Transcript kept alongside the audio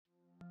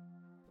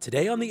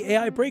Today on the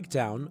AI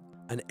Breakdown,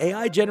 an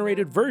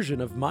AI-generated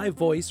version of my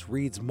voice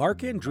reads Marc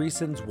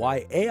Andreessen's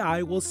Why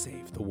AI Will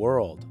Save the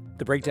World.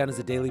 The Breakdown is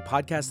a daily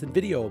podcast and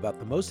video about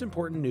the most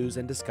important news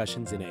and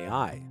discussions in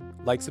AI.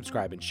 Like,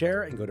 subscribe, and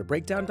share, and go to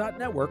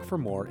breakdown.network for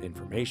more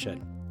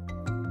information.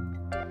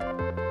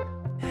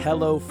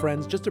 Hello,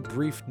 friends. Just a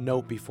brief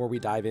note before we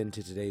dive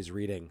into today's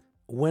reading.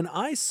 When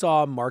I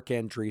saw Marc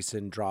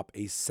Andreessen drop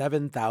a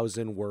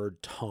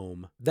 7,000-word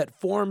tome that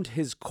formed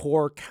his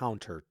core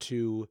counter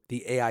to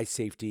the AI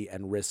safety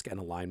and risk and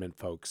alignment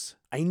folks,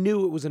 I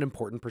knew it was an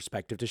important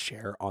perspective to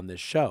share on this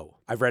show.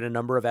 I've read a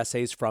number of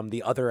essays from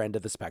the other end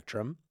of the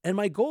spectrum, and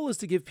my goal is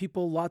to give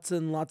people lots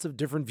and lots of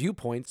different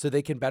viewpoints so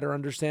they can better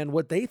understand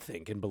what they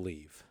think and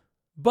believe.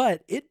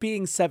 But it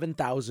being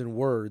 7,000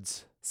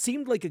 words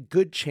seemed like a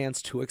good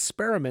chance to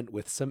experiment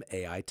with some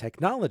AI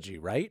technology,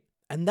 right?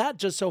 And that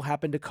just so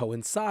happened to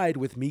coincide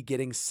with me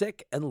getting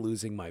sick and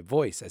losing my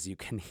voice, as you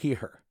can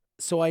hear.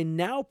 So I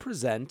now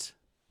present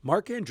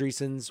Marc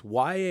Andreessen's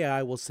Why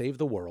AI Will Save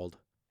the World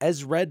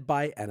as read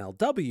by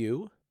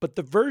NLW, but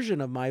the version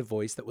of my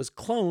voice that was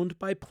cloned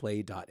by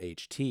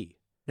Play.ht.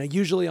 Now,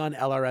 usually on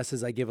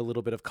LRSs, I give a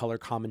little bit of color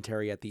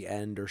commentary at the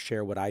end or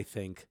share what I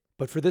think.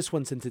 But for this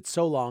one, since it's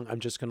so long, I'm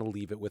just going to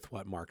leave it with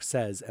what Marc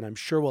says, and I'm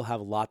sure we'll have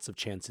lots of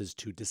chances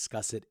to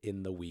discuss it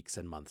in the weeks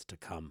and months to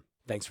come.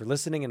 Thanks for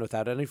listening, and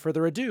without any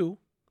further ado,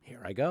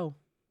 here I go.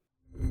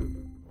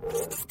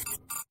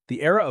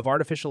 The era of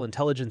artificial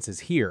intelligence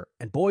is here,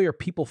 and boy, are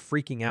people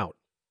freaking out.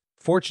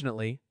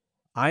 Fortunately,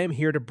 I am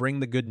here to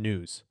bring the good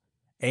news.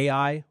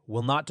 AI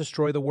will not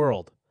destroy the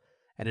world,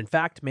 and in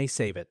fact may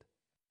save it.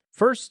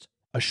 First,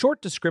 a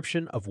short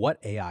description of what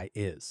AI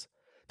is.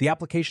 The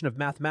application of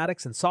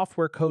mathematics and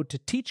software code to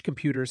teach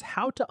computers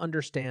how to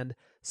understand,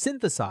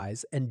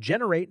 synthesize, and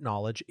generate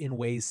knowledge in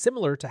ways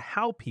similar to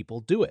how people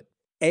do it.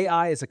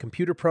 AI is a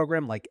computer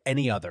program like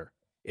any other.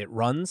 It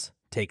runs,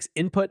 takes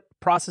input,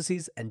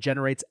 processes, and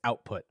generates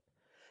output.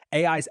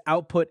 AI's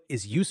output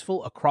is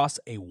useful across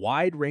a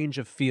wide range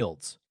of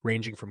fields,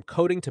 ranging from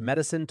coding to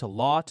medicine to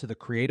law to the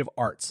creative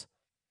arts.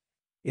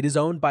 It is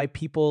owned by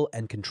people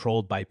and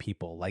controlled by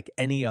people, like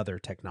any other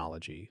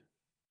technology.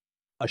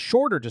 A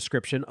shorter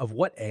description of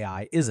what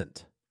AI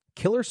isn't.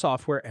 Killer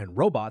software and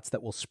robots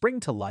that will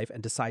spring to life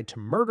and decide to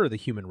murder the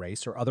human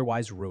race or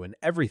otherwise ruin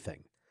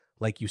everything,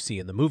 like you see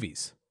in the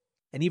movies.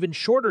 An even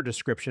shorter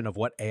description of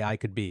what AI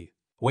could be.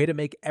 A way to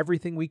make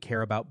everything we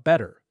care about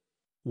better.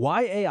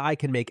 Why AI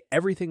can make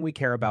everything we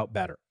care about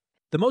better.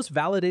 The most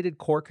validated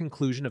core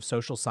conclusion of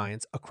social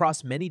science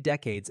across many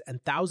decades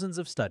and thousands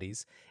of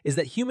studies is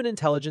that human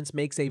intelligence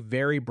makes a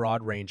very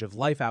broad range of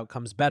life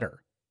outcomes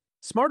better.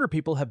 Smarter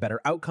people have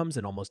better outcomes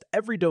in almost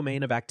every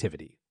domain of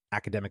activity.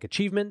 Academic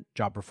achievement,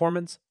 job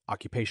performance,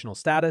 occupational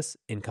status,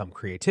 income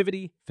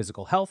creativity,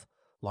 physical health,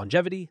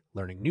 longevity,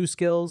 learning new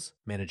skills,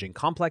 managing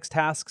complex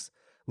tasks,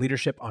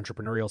 leadership,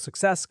 entrepreneurial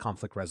success,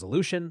 conflict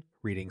resolution,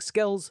 reading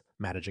skills,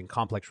 managing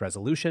complex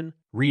resolution,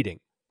 reading,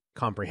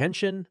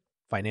 comprehension,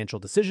 financial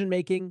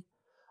decision-making,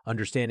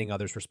 understanding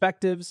others'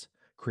 perspectives,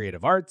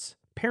 creative arts,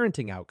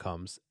 parenting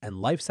outcomes, and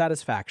life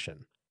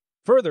satisfaction.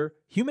 Further,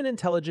 human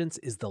intelligence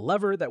is the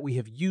lever that we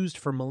have used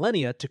for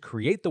millennia to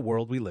create the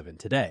world we live in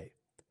today.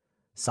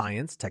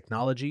 Science,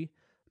 technology,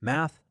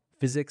 math,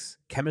 physics,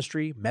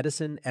 chemistry,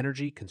 medicine,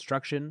 energy,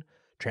 construction,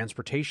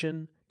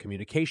 transportation,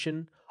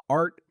 communication,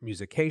 art,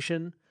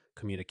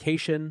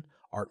 communication,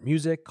 art,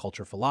 music,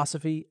 culture,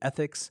 philosophy,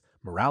 ethics,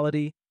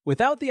 morality.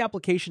 Without the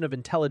application of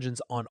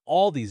intelligence on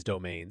all these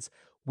domains,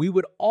 we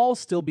would all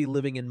still be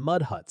living in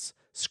mud huts,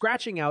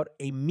 scratching out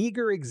a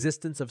meager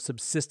existence of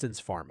subsistence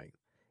farming.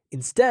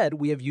 Instead,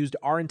 we have used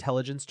our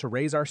intelligence to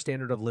raise our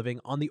standard of living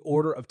on the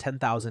order of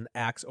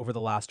 10,000x over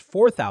the last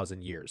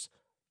 4,000 years.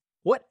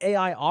 What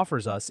AI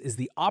offers us is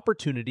the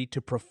opportunity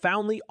to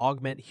profoundly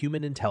augment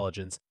human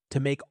intelligence to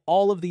make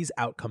all of these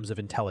outcomes of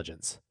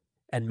intelligence,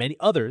 and many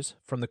others,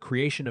 from the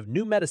creation of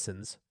new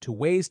medicines to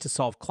ways to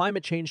solve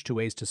climate change to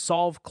ways to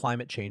solve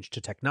climate change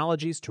to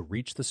technologies to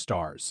reach the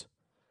stars.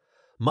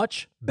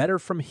 Much better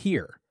from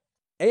here.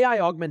 AI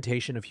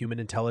augmentation of human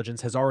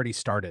intelligence has already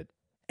started.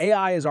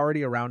 AI is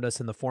already around us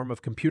in the form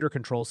of computer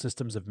control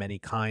systems of many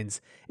kinds,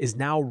 is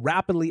now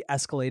rapidly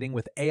escalating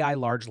with AI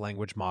large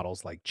language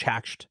models like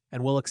Chaxt,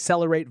 and will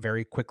accelerate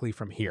very quickly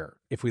from here,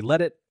 if we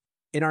let it.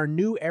 In our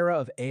new era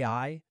of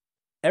AI,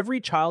 every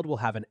child will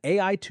have an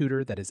AI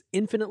tutor that is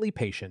infinitely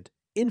patient,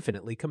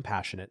 infinitely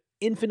compassionate,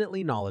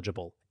 infinitely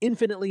knowledgeable,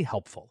 infinitely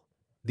helpful.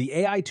 The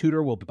AI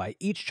tutor will be by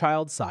each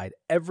child's side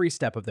every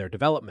step of their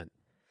development,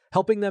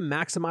 helping them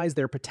maximize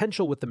their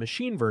potential with the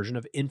machine version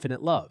of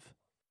infinite love.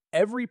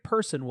 Every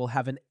person will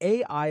have an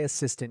AI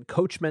assistant,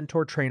 coach,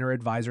 mentor, trainer,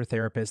 advisor,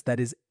 therapist that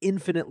is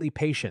infinitely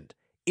patient,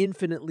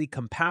 infinitely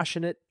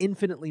compassionate,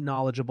 infinitely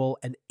knowledgeable,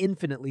 and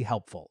infinitely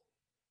helpful.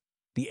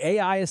 The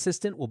AI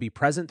assistant will be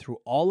present through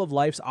all of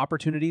life's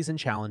opportunities and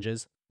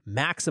challenges,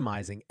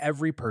 maximizing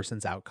every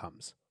person's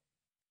outcomes.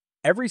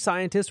 Every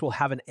scientist will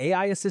have an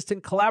AI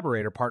assistant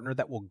collaborator partner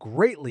that will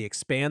greatly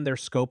expand their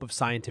scope of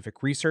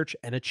scientific research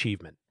and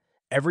achievement.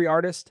 Every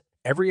artist,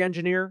 every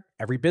engineer,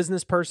 every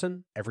business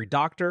person, every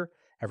doctor,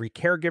 Every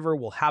caregiver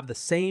will have the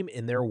same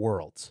in their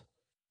worlds.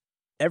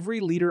 Every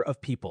leader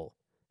of people,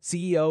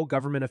 CEO,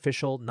 government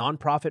official,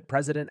 nonprofit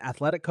president,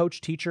 athletic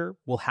coach, teacher,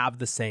 will have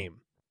the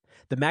same.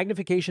 The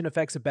magnification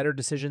effects of better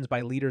decisions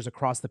by leaders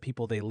across the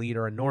people they lead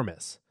are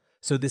enormous.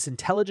 So this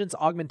intelligence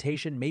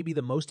augmentation may be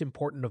the most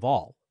important of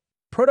all.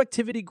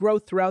 Productivity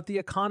growth throughout the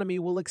economy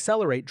will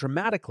accelerate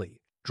dramatically,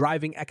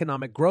 driving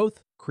economic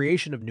growth,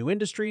 creation of new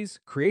industries,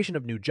 creation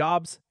of new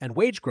jobs, and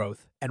wage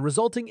growth, and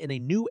resulting in a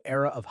new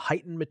era of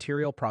heightened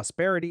material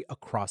prosperity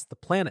across the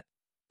planet.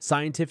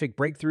 Scientific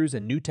breakthroughs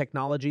and new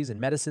technologies and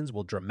medicines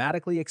will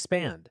dramatically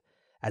expand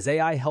as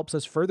AI helps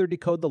us further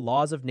decode the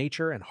laws of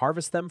nature and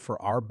harvest them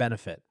for our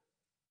benefit.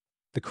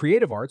 The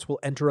creative arts will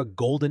enter a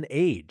golden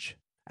age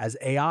as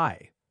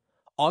AI,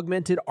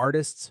 augmented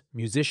artists,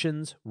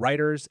 musicians,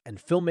 writers, and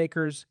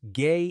filmmakers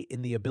gay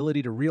in the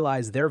ability to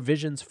realize their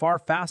visions far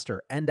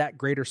faster and at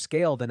greater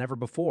scale than ever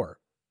before.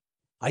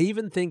 I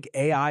even think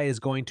AI is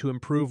going to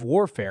improve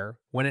warfare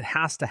when it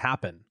has to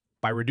happen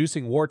by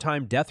reducing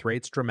wartime death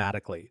rates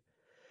dramatically.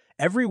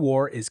 Every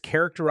war is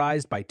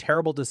characterized by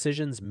terrible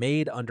decisions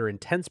made under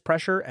intense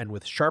pressure and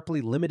with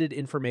sharply limited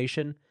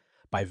information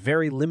by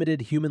very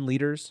limited human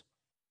leaders.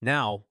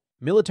 Now,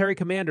 military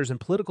commanders and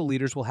political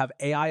leaders will have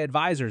AI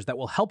advisors that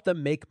will help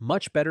them make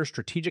much better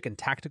strategic and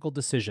tactical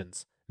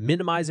decisions,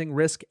 minimizing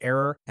risk,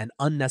 error, and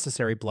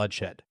unnecessary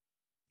bloodshed.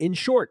 In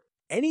short,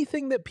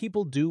 anything that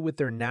people do with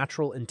their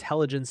natural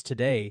intelligence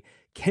today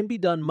can be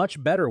done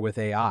much better with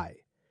AI,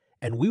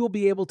 and we will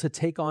be able to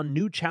take on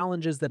new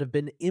challenges that have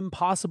been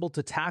impossible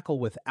to tackle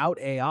without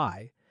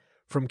AI,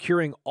 from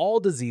curing all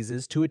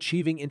diseases to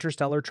achieving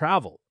interstellar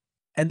travel.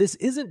 And this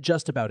isn't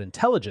just about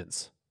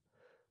intelligence.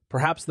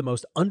 Perhaps the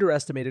most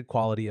underestimated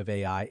quality of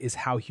AI is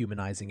how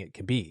humanizing it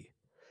can be.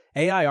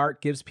 AI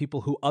art gives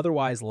people who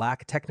otherwise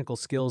lack technical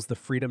skills the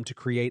freedom to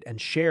create and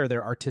share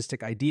their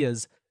artistic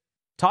ideas.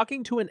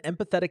 Talking to an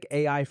empathetic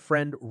AI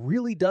friend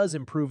really does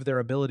improve their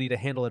ability to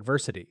handle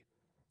adversity.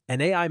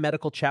 And AI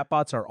medical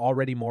chatbots are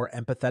already more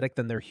empathetic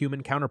than their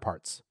human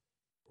counterparts.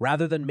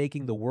 Rather than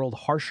making the world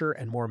harsher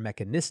and more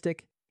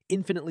mechanistic,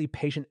 infinitely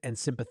patient and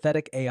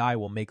sympathetic AI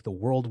will make the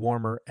world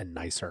warmer and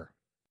nicer.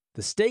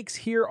 The stakes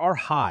here are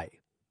high.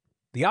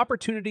 The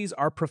opportunities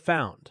are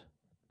profound.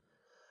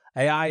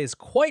 AI is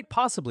quite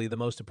possibly the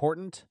most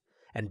important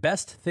and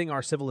best thing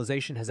our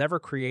civilization has ever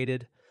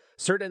created,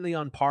 certainly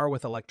on par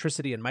with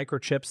electricity and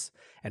microchips,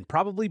 and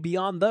probably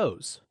beyond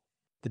those.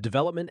 The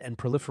development and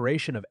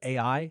proliferation of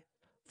AI,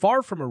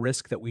 far from a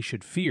risk that we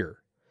should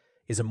fear,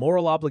 is a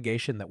moral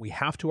obligation that we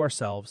have to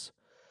ourselves,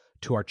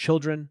 to our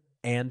children,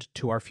 and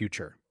to our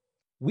future.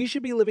 We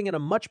should be living in a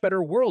much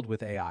better world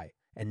with AI,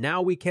 and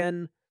now we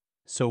can.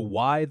 So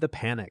why the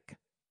panic?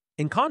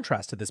 In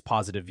contrast to this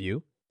positive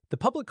view, the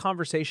public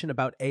conversation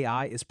about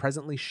AI is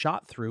presently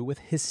shot through with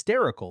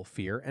hysterical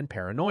fear and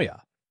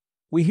paranoia.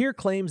 We hear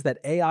claims that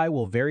AI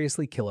will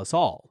variously kill us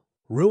all,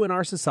 ruin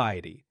our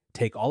society,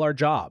 take all our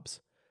jobs,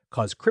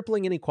 cause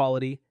crippling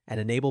inequality, and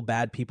enable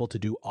bad people to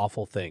do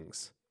awful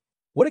things.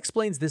 What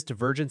explains this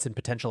divergence in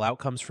potential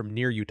outcomes from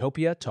near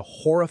utopia to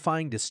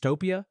horrifying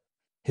dystopia?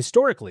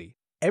 Historically,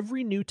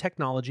 every new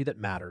technology that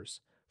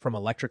matters, from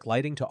electric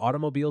lighting to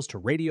automobiles to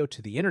radio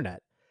to the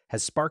internet,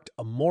 has sparked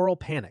a moral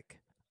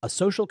panic, a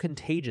social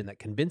contagion that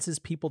convinces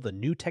people the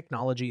new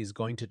technology is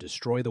going to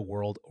destroy the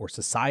world or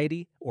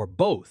society, or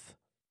both.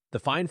 The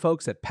fine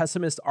folks at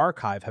Pessimist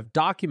Archive have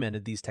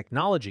documented these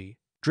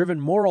technology-driven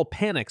moral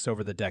panics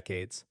over the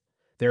decades.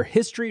 Their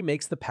history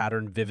makes the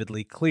pattern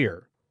vividly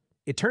clear.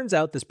 It turns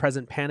out this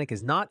present panic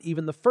is not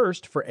even the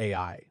first for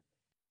AI.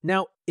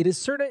 Now, it is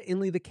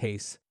certainly the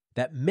case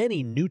that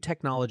many new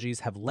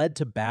technologies have led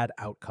to bad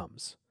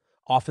outcomes,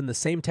 often the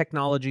same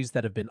technologies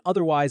that have been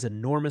otherwise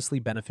enormously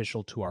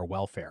beneficial to our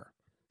welfare.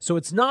 So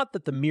it's not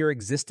that the mere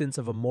existence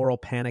of a moral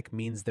panic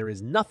means there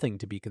is nothing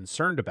to be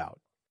concerned about.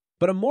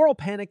 But a moral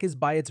panic is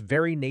by its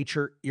very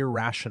nature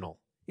irrational.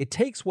 It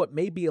takes what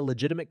may be a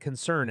legitimate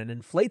concern and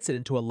inflates it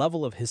into a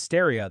level of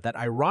hysteria that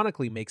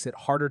ironically makes it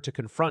harder to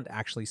confront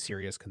actually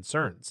serious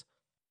concerns.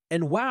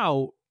 And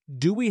wow,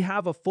 do we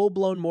have a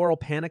full-blown moral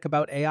panic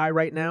about AI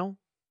right now?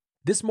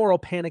 This moral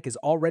panic is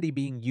already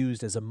being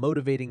used as a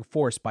motivating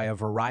force by a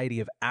variety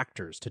of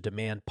actors to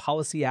demand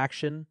policy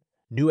action,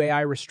 new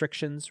AI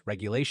restrictions,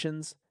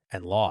 regulations,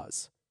 and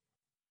laws.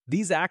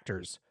 These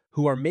actors,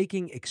 who are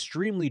making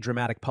extremely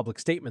dramatic public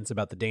statements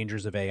about the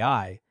dangers of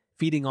AI,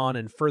 feeding on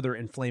and further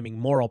inflaming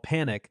moral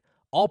panic,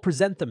 all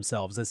present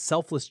themselves as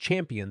selfless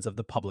champions of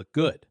the public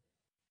good.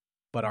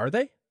 But are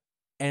they?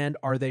 And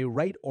are they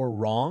right or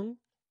wrong?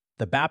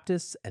 The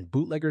Baptists and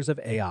bootleggers of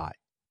AI.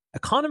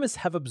 Economists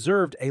have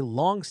observed a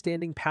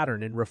long-standing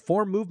pattern in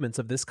reform movements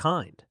of this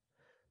kind.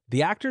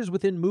 The actors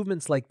within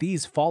movements like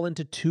these fall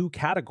into two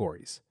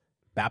categories: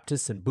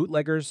 Baptists and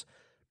bootleggers,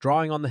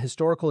 drawing on the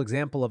historical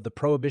example of the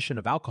prohibition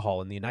of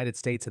alcohol in the United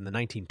States in the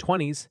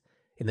 1920s.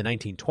 In the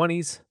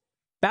 1920s,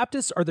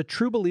 Baptists are the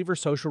true believer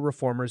social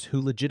reformers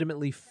who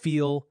legitimately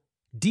feel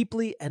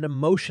deeply and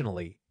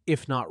emotionally,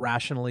 if not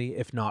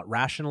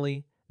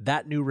rationally,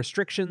 that new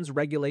restrictions,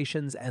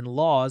 regulations, and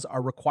laws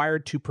are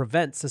required to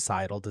prevent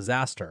societal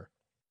disaster.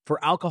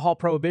 For alcohol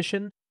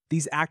prohibition,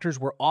 these actors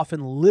were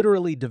often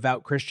literally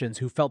devout Christians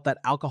who felt that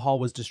alcohol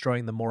was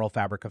destroying the moral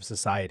fabric of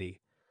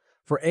society.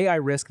 For AI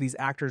risk, these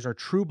actors are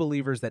true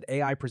believers that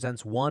AI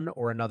presents one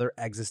or another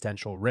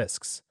existential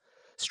risks.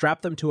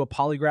 Strap them to a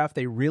polygraph,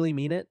 they really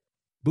mean it.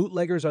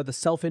 Bootleggers are the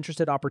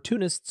self-interested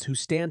opportunists who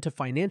stand to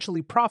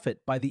financially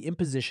profit by the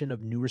imposition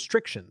of new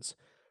restrictions,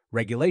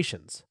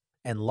 regulations,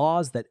 and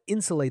laws that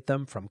insulate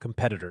them from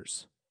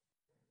competitors.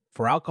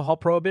 For alcohol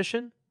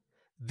prohibition,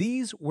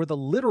 these were the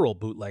literal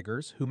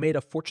bootleggers who made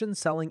a fortune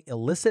selling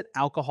illicit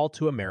alcohol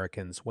to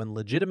Americans when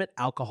legitimate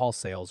alcohol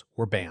sales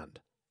were banned.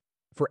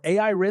 For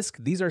AI risk,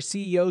 these are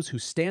CEOs who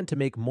stand to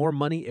make more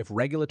money if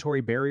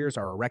regulatory barriers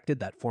are erected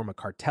that form a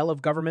cartel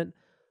of government,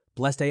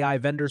 blessed AI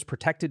vendors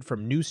protected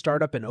from new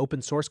startup and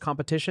open source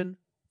competition,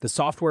 the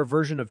software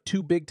version of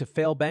too big to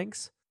fail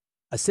banks.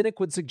 A cynic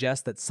would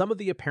suggest that some of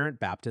the apparent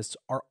Baptists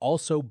are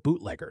also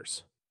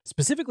bootleggers,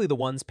 specifically the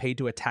ones paid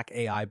to attack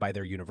AI by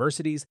their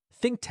universities,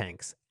 think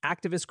tanks,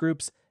 activist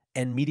groups,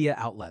 and media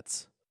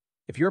outlets.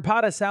 If you're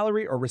paid a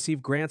salary or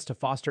receive grants to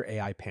foster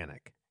AI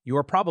panic, you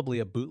are probably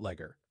a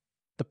bootlegger.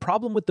 The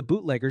problem with the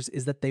bootleggers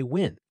is that they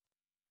win.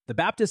 The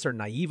Baptists are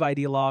naive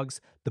ideologues,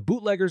 the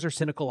bootleggers are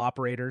cynical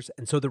operators,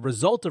 and so the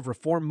result of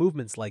reform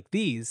movements like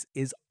these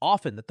is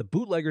often that the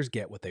bootleggers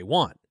get what they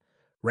want: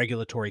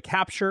 regulatory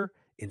capture,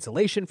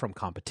 insulation from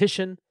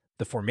competition,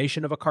 the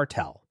formation of a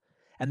cartel.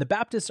 And the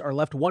Baptists are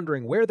left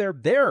wondering where their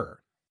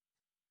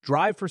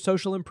drive for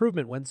social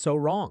improvement went so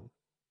wrong.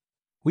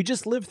 We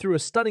just lived through a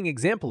stunning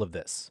example of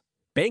this: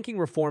 banking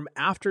reform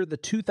after the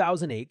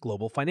 2008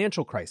 global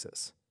financial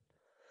crisis.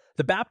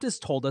 The Baptists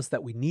told us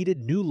that we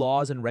needed new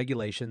laws and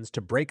regulations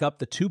to break up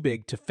the too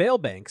big to fail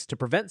banks to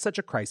prevent such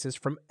a crisis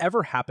from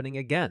ever happening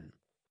again.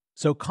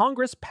 So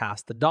Congress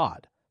passed the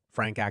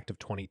Dodd-Frank Act of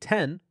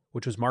 2010,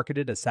 which was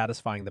marketed as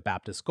satisfying the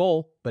Baptist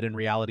goal, but in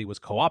reality was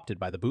co-opted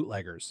by the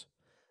bootleggers.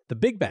 The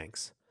big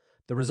banks.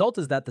 The result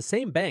is that the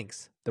same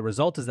banks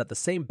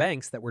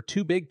that were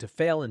too big to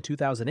fail in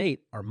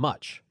 2008 are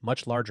much,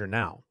 much larger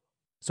now.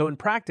 So in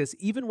practice,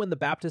 even when the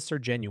Baptists are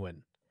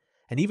genuine,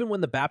 and even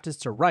when the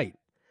Baptists are right,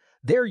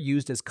 they're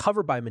used as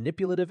cover by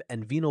manipulative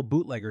and venal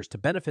bootleggers to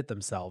benefit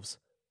themselves.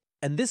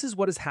 And this is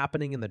what is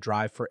happening in the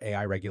drive for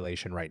AI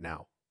regulation right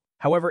now.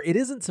 However, it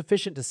isn't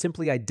sufficient to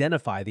simply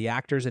identify the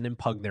actors and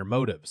impugn their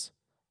motives.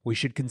 We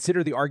should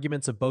consider the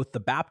arguments of both the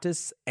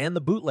Baptists and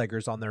the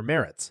bootleggers on their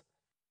merits.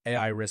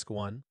 AI risk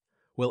 1.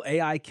 Will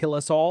AI kill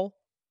us all?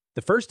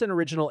 The first and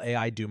original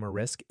AI doomer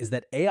risk is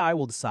that AI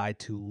will decide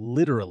to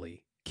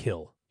literally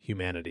kill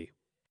humanity.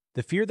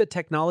 The fear that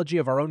technology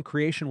of our own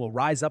creation will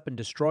rise up and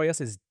destroy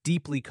us is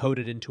deeply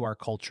coded into our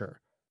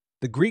culture.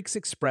 The Greeks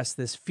expressed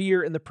this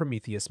fear in the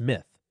Prometheus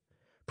myth.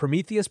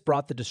 Prometheus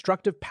brought the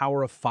destructive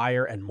power of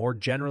fire and more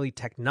generally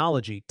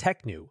technology,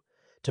 technu,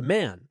 to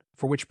man,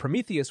 for which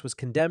Prometheus was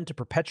condemned to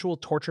perpetual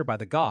torture by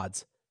the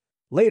gods.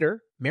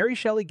 Later, Mary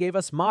Shelley gave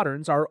us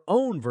moderns our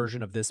own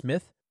version of this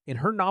myth in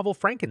her novel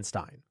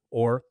Frankenstein,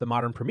 or The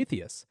Modern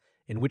Prometheus,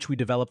 in which we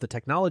develop the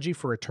technology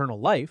for eternal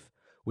life,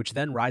 which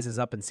then rises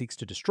up and seeks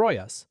to destroy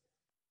us.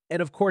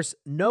 And of course,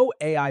 no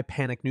AI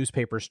panic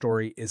newspaper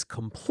story is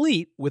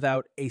complete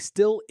without a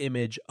still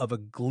image of a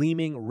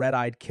gleaming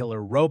red-eyed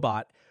killer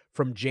robot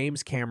from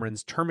James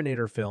Cameron's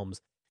Terminator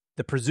films.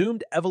 The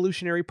presumed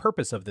evolutionary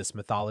purpose of this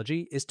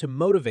mythology is to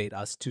motivate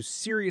us to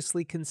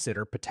seriously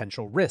consider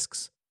potential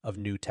risks of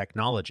new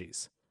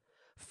technologies.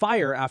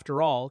 Fire,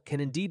 after all, can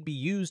indeed be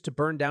used to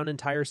burn down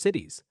entire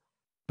cities.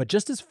 But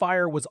just as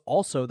fire was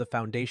also the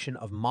foundation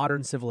of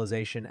modern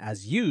civilization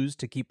as used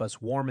to keep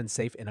us warm and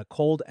safe in a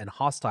cold and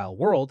hostile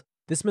world,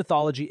 this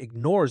mythology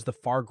ignores the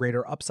far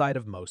greater upside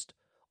of most.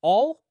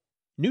 All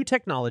new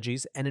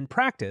technologies, and in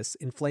practice,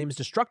 inflames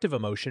destructive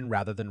emotion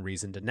rather than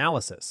reasoned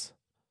analysis.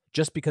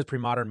 Just because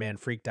pre-modern man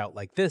freaked out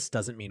like this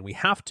doesn't mean we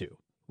have to.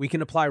 We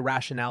can apply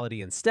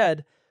rationality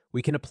instead.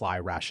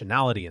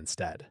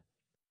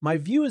 My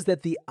view is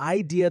that the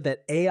idea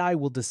that AI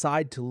will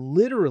decide to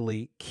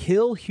literally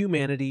kill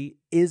humanity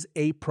is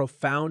a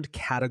profound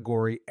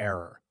category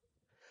error.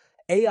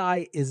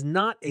 AI is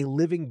not a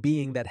living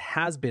being that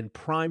has been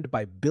primed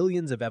by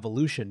billions of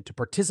evolution to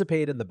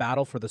participate in the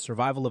battle for the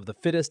survival of the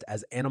fittest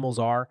as animals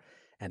are,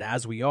 and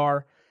as we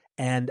are.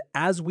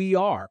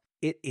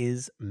 It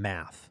is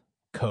math,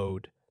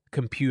 code,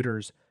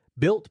 computers,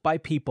 built by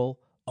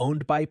people,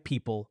 owned by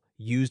people,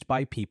 used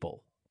by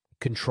people,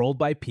 controlled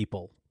by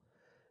people.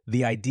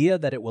 The idea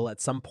that it will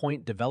at some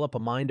point develop a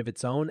mind of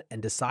its own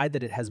and decide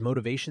that it has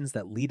motivations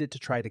that lead it to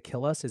try to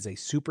kill us is a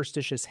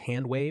superstitious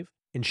hand wave.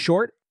 In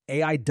short,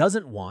 AI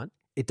doesn't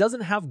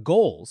have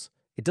goals.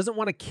 It doesn't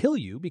want to kill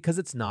you because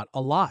it's not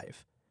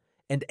alive.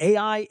 And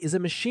AI is a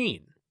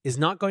machine, is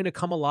not going to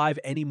come alive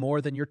any more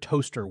than your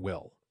toaster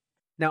will.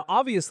 Now,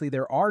 obviously,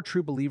 there are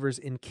true believers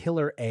in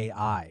killer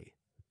AI,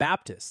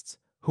 Baptists,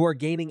 who are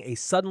gaining a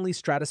suddenly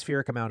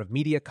stratospheric amount of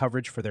media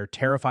coverage for their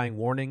terrifying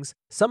warnings,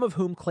 some of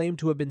whom claim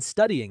to have been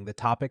studying the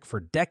topic for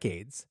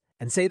decades,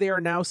 and say they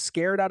are now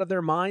scared out of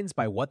their minds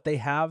by what they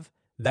have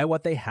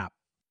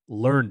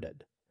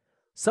learned.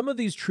 Some of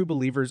these true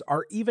believers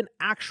are even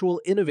actual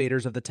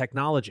innovators of the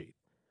technology.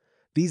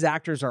 These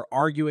actors are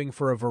arguing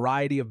for a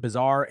variety of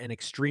bizarre and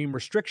extreme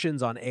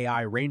restrictions on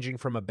AI, ranging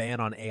from a ban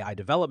on AI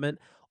development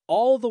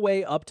all the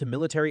way up to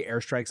military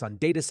airstrikes on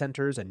data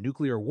centers and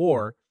nuclear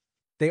war.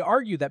 They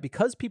argue that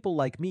because people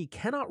like me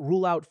cannot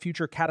rule out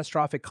future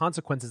catastrophic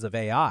consequences of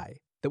AI,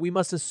 that we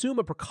must assume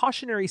a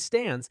precautionary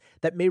stance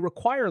that may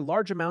require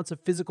large amounts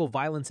of physical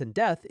violence and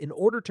death in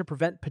order to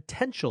prevent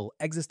potential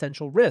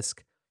existential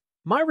risk.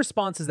 My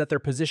response is that their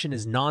position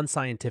is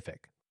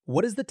non-scientific.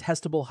 What is the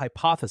testable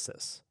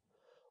hypothesis?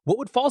 What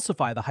would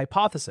falsify the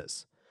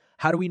hypothesis?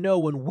 How do we know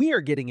when we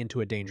are getting into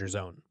a danger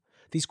zone?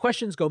 These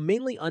questions go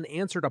mainly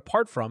unanswered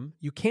apart from,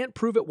 you can't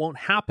prove it won't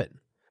happen.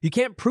 You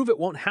can't prove it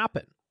won't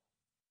happen.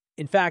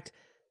 In fact,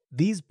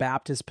 these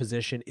Baptists'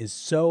 position is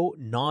so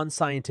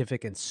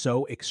non-scientific and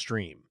so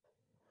extreme.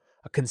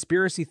 A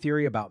conspiracy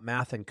theory about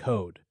math and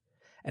code,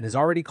 and is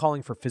already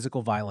calling for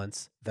physical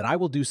violence, that I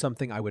will do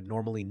something I would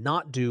normally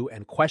not do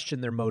and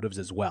question their motives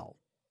as well.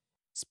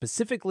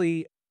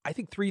 Specifically, I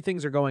think three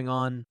things are going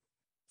on.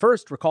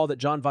 First, recall that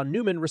John von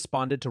Neumann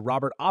responded to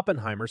Robert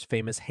Oppenheimer's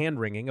famous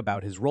hand-wringing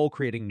about his role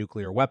creating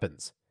nuclear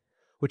weapons,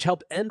 which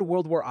helped end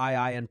World War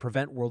II and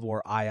prevent World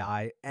War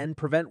II and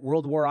prevent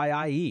World War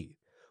IIE,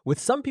 with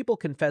some people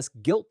confess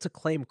guilt to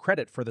claim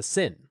credit for the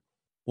sin.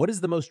 What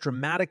is the most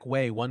dramatic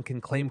way one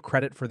can claim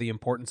credit for the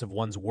importance of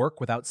one's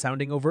work without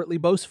sounding overtly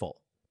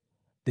boastful?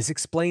 This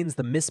explains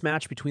the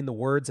mismatch between the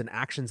words and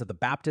actions of the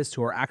Baptists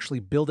who are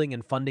actually building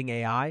and funding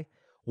AI.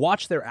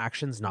 Watch their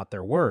actions, not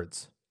their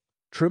words.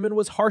 Truman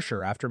was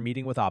harsher after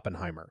meeting with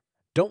Oppenheimer.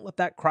 Don't let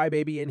that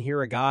crybaby in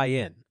here a guy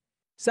in.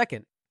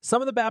 Second,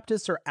 some of the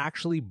Baptists are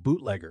actually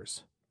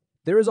bootleggers.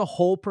 There is a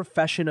whole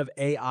profession of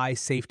AI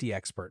safety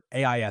expert,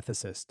 AI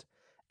ethicist,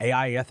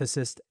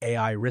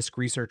 AI risk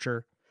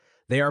researcher.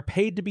 They are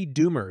paid to be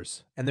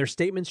doomers, and their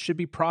statements should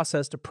be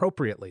processed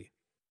appropriately.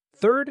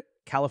 Third,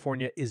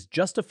 California is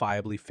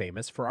justifiably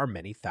famous for our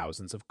many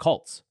thousands of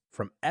cults,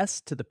 from S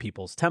to the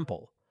People's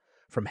Temple,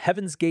 from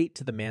Heaven's Gate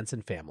to the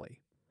Manson family.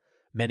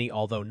 Many,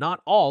 although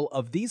not all,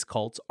 of these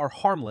cults are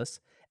harmless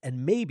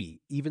and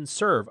maybe even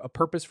serve a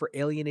purpose for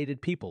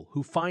alienated people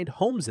who find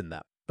homes in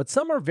them. But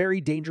some are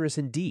very dangerous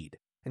indeed,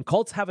 and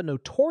cults have a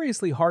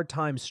notoriously hard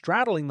time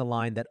straddling the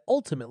line that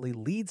ultimately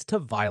leads to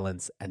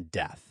violence and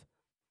death.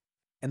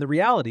 And the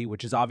reality,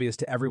 which is obvious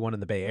to everyone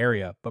in the Bay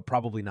Area, but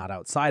probably not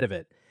outside of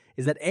it,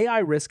 is that AI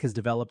risk has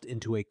developed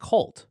into a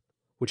cult,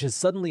 which has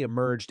suddenly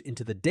emerged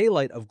into the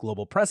daylight of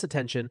global press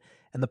attention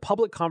and the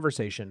public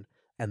conversation.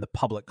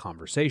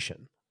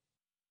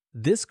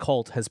 This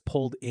cult has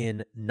pulled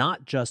in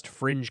not just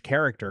fringe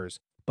characters,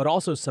 but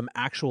also some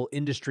actual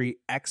industry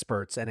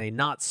experts and a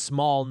not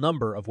small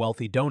number of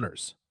wealthy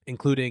donors,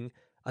 including,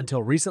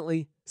 until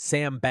recently,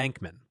 Sam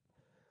Bankman.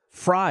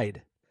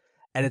 Fried,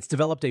 and it's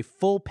developed a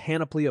full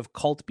panoply of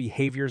cult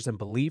behaviors and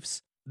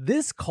beliefs.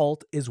 This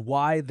cult is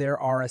why there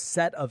are a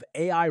set of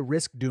AI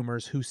risk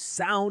doomers who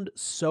sound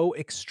so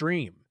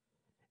extreme.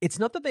 It's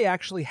not that they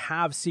actually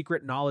have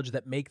secret knowledge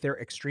that make their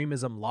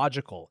extremism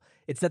logical.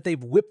 It's that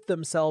they've whipped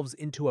themselves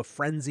into a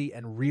frenzy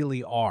and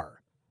really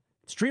are.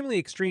 Extremely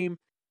extreme.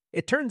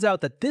 It turns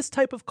out that this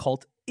type of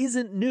cult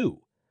isn't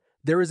new.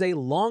 There is a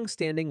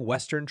long-standing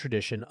Western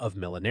tradition of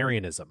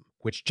millenarianism,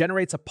 which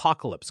generates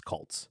apocalypse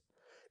cults.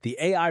 The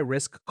AI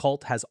risk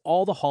cult has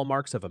all the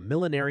hallmarks of a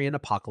millenarian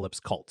apocalypse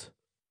cult.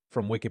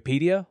 From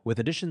Wikipedia, with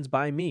additions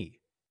by me.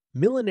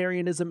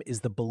 Millenarianism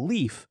is the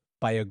belief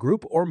by a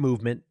group or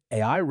movement,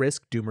 AI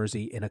risk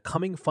doomersy, in a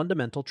coming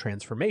fundamental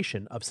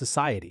transformation of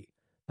society,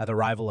 at the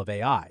arrival of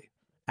AI,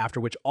 after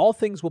which all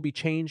things will be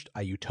changed,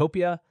 a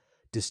utopia,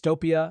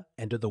 dystopia,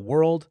 and to the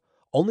world,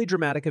 only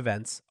dramatic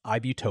events,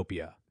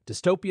 ibutopia,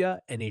 dystopia,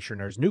 and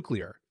nationers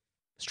nuclear.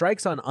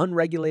 Strikes on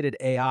unregulated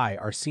AI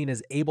are seen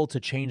as able to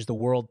change the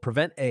world,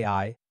 prevent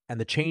AI, and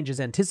the change is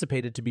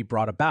anticipated to be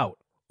brought about,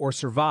 or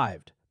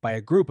survived, by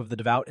a group of the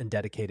devout and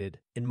dedicated,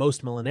 in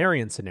most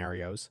millenarian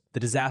scenarios, the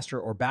disaster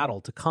or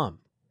battle to come.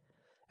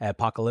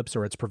 Apocalypse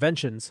or its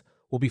preventions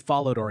will be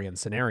followed or in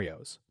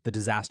scenarios, the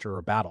disaster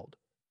or battled,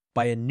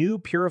 by a new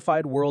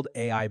purified world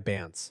AI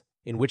bance,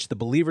 in which the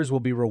believers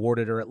will be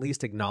rewarded or at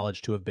least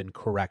acknowledged to have been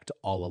correct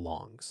all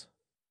alongs.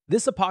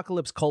 This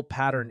apocalypse cult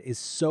pattern is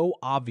so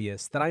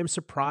obvious that I am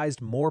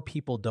surprised more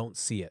people don't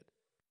see it.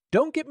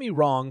 Don't get me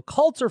wrong,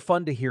 cults are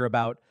fun to hear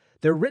about.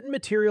 Their written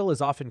material is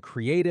often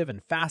creative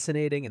and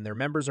fascinating, and their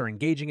members are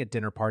engaging at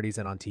dinner parties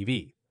and on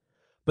TV.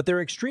 But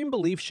their extreme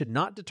beliefs should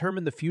not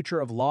determine the future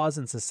of laws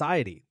and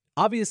society.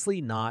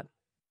 Obviously not.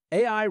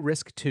 AI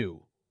risk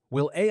 2.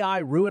 Will AI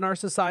ruin our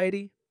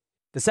society?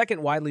 The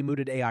second widely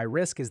mooted AI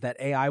risk is that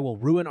AI will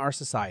ruin our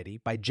society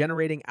by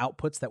generating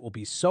outputs that will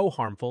be so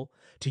harmful,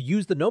 to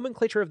use the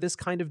nomenclature of this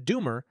kind of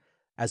doomer,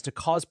 as to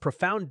cause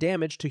profound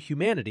damage to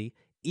humanity,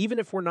 even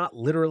if we're not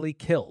literally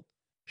killed.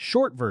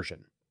 Short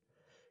version.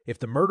 If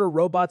the murder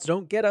robots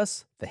don't get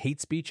us, the hate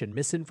speech and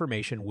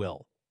misinformation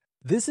will.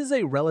 This is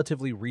a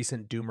relatively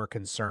recent doomer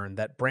concern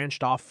that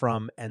branched off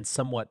from and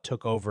somewhat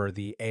took over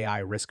the AI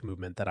risk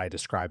movement that I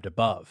described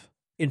above.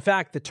 In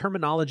fact, the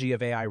terminology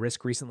of AI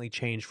risk recently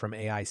changed from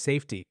AI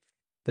safety,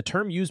 the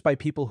term used by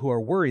people who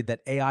are worried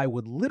that AI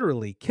would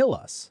literally kill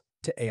us,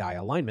 to AI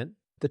alignment,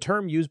 the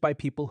term used by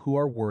people who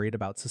are worried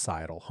about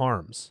societal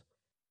harms.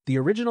 The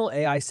original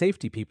AI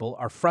safety people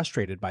are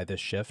frustrated by this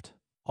shift,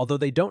 although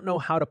they don't know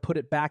how to put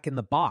it back in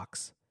the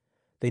box.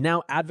 They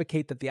now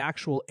advocate that the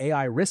actual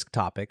AI risk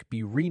topic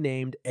be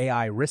renamed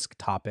AI risk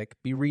topic,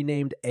 be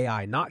renamed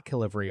AI not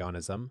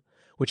Kilivrianism,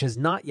 which has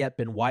not yet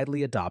been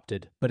widely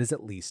adopted, but is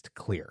at least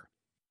clear.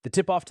 The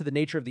tip-off to the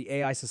nature of the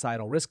AI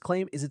societal risk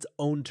claim is its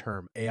own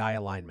term, AI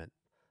alignment.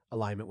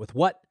 Alignment with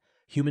what?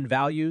 Human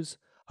values?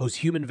 Those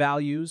human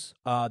values?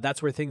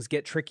 That's where things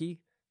get tricky.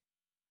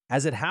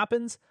 As it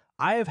happens,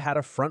 I have had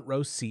a front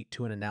row seat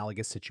to an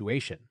analogous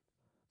situation.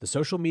 The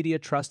social media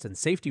trust and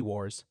safety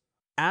wars.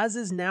 As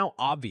is now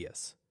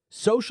obvious,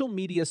 social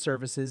media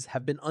services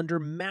have been under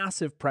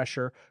massive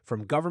pressure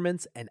from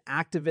governments and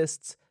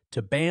activists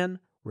to ban,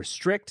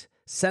 restrict,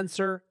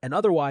 censor, and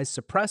otherwise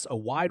suppress a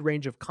wide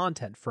range of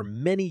content for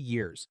many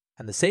years,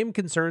 and the same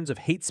concerns of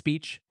hate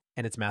speech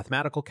and its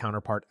mathematical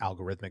counterpart,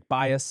 algorithmic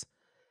bias,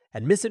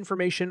 and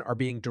misinformation are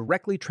being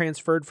directly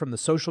transferred from the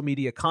social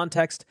media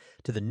context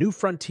to the new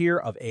frontier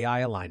of AI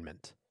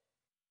alignment.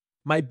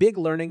 My big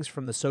learnings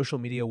from the social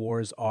media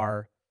wars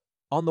are,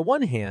 on the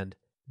one hand,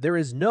 there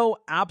is no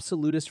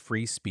absolutist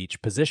free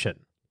speech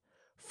position.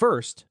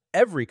 First,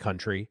 every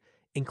country,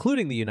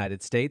 including the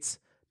United States,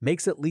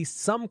 makes at least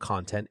some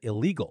content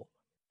illegal.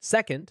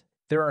 Second,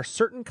 there are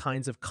certain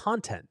kinds of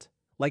content,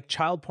 like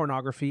child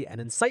pornography and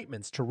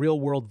incitements to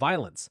real-world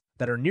violence,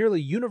 that are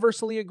nearly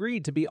universally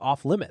agreed to be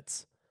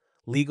off-limits,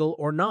 legal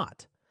or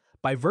not,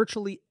 by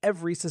virtually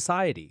every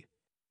society.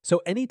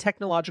 So any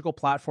technological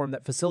platform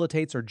that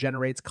facilitates or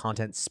generates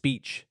content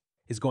speech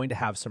is going to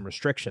have some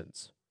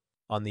restrictions.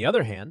 On the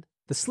other hand,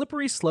 the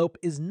slippery slope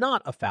is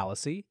not a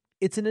fallacy,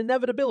 it's an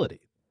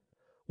inevitability.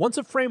 Once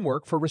a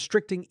framework for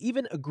restricting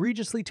even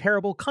egregiously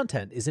terrible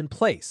content is in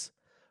place,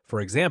 for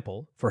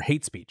example, for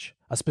hate speech,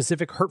 a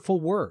specific hurtful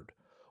word,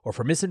 or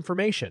for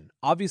misinformation,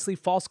 obviously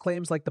false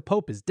claims like the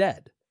Pope is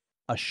dead,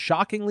 a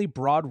shockingly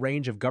broad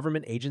range of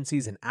government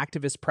agencies and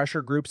activist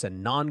pressure groups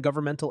and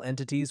non-governmental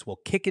entities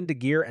will kick into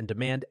gear and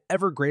demand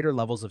ever greater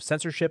levels of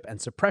censorship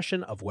and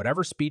suppression of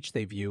whatever speech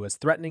they view as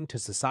threatening to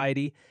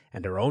society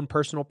and their own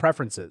personal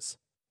preferences.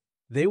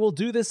 They will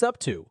do this up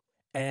to,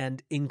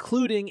 and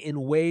including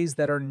in ways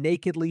that are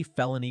nakedly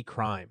felony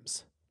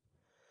crimes.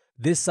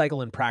 This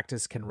cycle in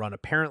practice can run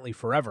apparently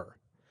forever.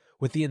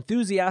 With the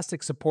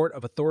enthusiastic support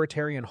of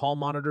authoritarian hall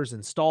monitors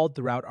installed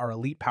throughout our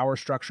elite power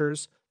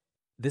structures,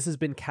 this has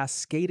been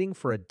cascading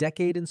for a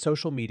decade in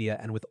social media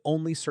and with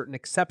only certain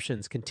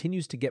exceptions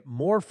continues to get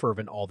more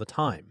fervent all the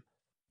time.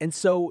 And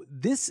so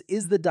this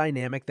is the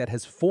dynamic that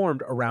has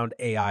formed around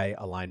AI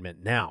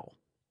alignment now.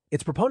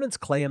 Its proponents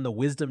claim the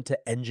wisdom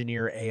to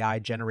engineer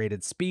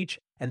AI-generated speech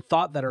and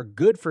thought that are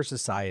good for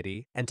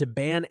society, and to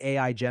ban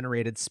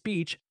AI-generated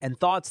speech and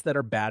thoughts that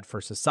are bad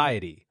for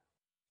society.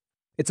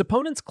 Its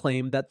opponents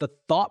claim that the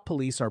thought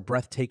police are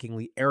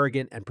breathtakingly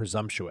arrogant and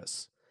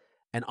presumptuous,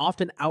 and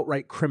often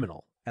outright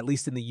criminal, at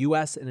least in the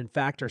US, and in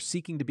fact are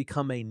seeking to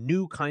become a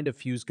new kind of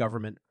fused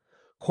government,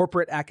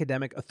 corporate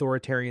academic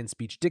authoritarian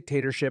speech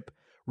dictatorship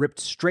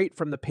ripped straight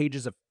from the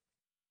pages of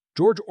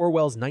George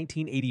Orwell's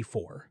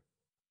 1984.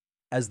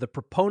 As the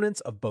proponents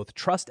of both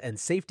trust and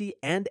safety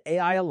and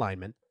AI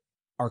alignment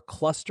are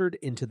clustered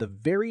into the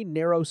very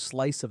narrow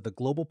slice of the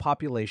global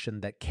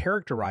population that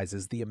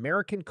characterizes the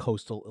American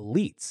coastal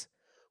elites,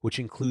 which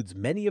includes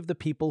many of the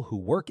people who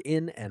work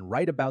in and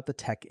write about the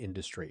tech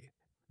industry.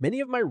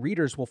 Many of my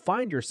readers will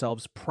find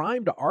yourselves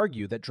primed to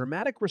argue that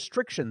dramatic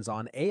restrictions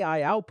on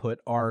AI output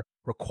are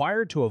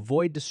required to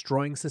avoid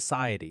destroying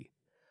society.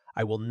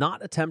 I will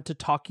not attempt to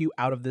talk you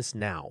out of this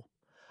now.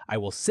 I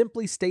will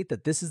simply state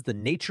that this is the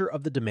nature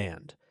of the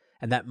demand,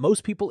 and that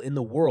most people in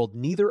the world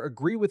neither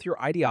agree with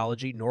your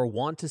ideology nor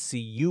want to see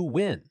you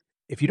win.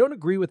 If you don't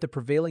agree with the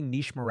prevailing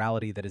niche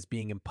morality that is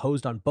being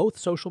imposed on both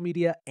social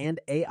media and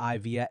AI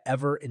via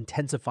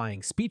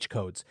ever-intensifying speech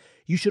codes,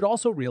 you should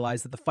also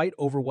realize that the fight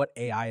over what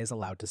AI is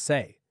allowed to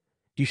say.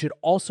 You should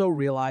also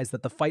realize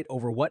that the fight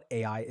over what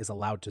AI is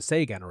allowed to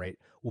say generate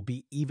will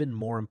be even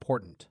more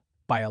important,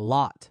 by a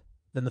lot,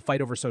 than the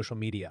fight over social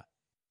media.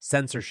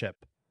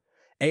 Censorship.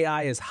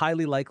 AI is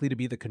highly likely to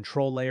be the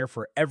control layer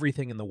for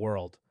everything in the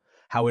world.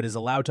 How it is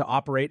allowed to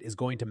operate is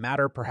going to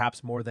matter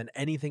perhaps more than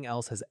anything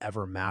else has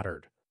ever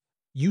mattered.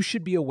 You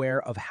should be aware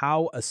of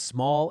how a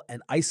small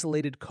and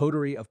isolated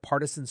coterie of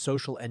partisan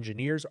social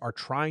engineers are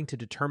trying to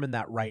determine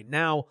that right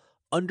now,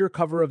 under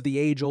cover of the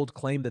age-old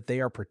claim that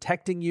they are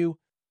protecting you.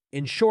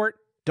 In short,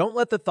 don't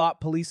let the thought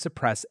police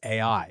suppress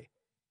AI.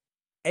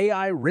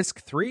 AI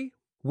risk 3?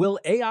 Will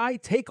AI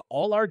take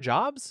all our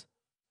jobs?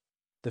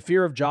 The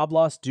fear of job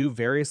loss due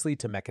variously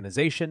to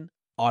mechanization,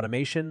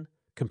 automation,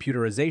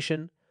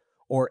 computerization,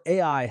 or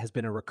AI has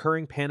been a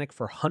recurring panic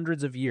for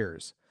hundreds of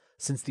years,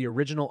 since the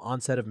original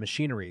onset of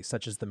machinery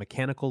such as the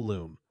mechanical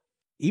loom.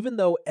 Even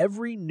though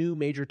every new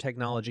major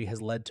technology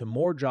has led to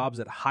more jobs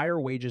at higher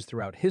wages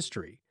throughout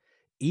history,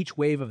 each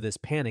wave of this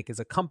panic is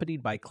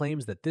accompanied by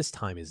claims that this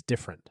time is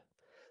different.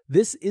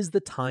 This is the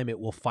time it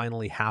will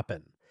finally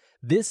happen.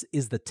 This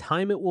is the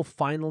time it will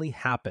finally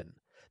happen.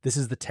 This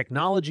is the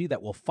technology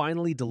that will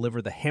finally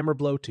deliver the hammer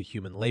blow to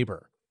human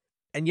labor.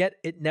 And yet,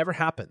 it never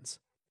happens.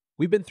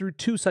 We've been through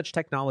two such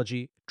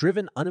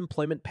technology-driven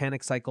unemployment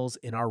panic cycles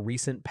in our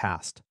recent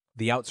past: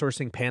 the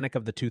outsourcing panic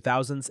of the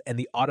 2000s and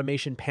the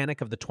automation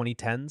panic of the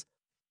 2010s.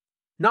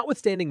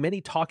 Notwithstanding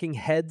many talking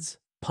heads,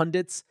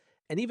 pundits,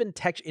 and even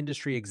tech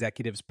industry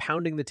executives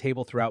pounding the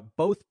table throughout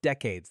both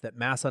decades that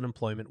mass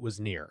unemployment was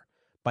near,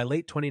 by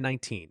late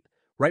 2019,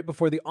 right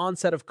before the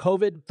onset of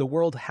COVID, the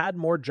world had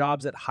more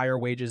jobs at higher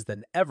wages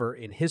than ever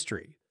in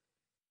history.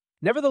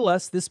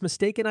 Nevertheless, this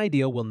mistaken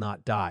idea will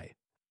not die.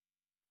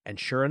 And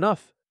sure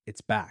enough,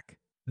 it's back.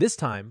 This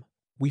time,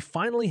 we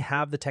finally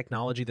have the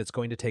technology that's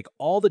going to take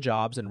all the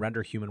jobs and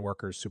render human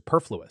workers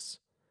superfluous.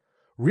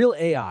 Real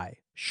AI,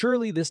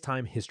 surely this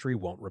time history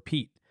won't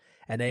repeat,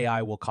 and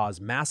AI will cause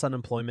mass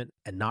unemployment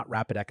and not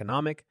rapid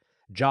economic,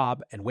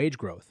 job, and wage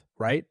growth,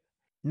 right?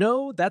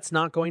 No, that's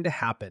not going to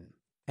happen.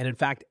 And in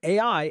fact,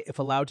 AI, if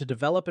allowed to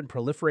develop and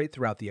proliferate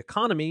throughout the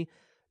economy,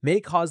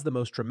 may cause the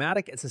most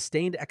dramatic and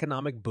sustained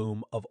economic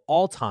boom of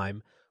all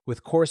time,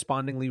 with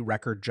correspondingly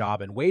record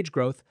job and wage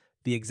growth,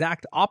 the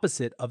exact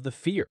opposite of the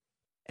fear.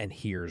 And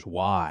here's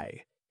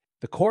why.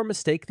 The core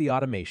mistake the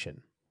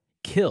automation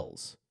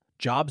kills,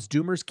 jobs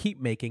doomers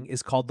keep making,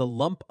 is called the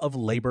lump of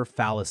labor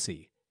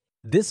fallacy.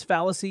 This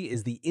fallacy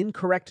is the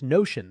incorrect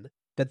notion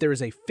that there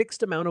is a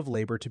fixed amount of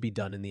labor to be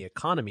done in the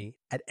economy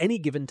at any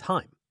given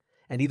time,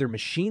 and either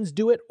machines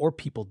do it or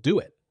people do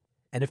it.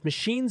 And if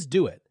machines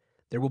do it,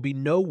 there will be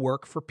no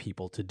work for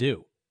people to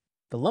do.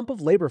 The lump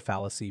of labor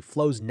fallacy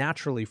flows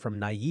naturally from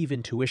naive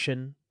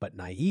intuition, but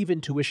naive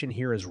intuition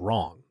here is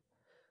wrong.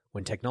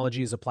 When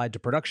technology is applied to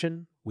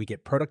production, we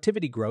get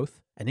productivity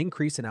growth, an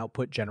increase in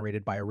output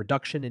generated by a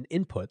reduction in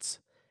inputs,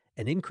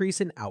 an increase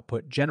in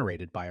output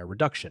generated by a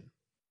reduction.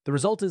 The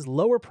result is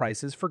lower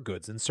prices for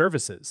goods and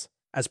services.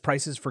 As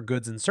prices for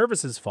goods and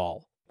services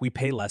fall, we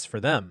pay less for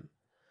them,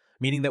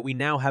 meaning that we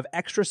now have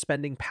extra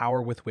spending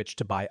power with which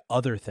to buy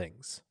other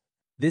things.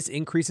 This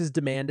increases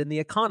demand in the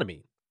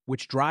economy,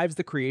 which drives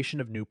the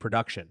creation of new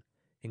production,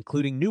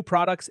 including new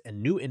products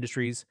and new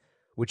industries,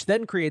 which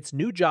then creates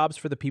new jobs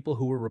for the people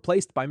who were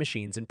replaced by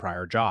machines in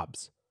prior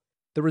jobs.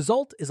 The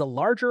result is a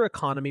larger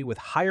economy with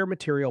higher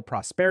material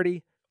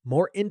prosperity,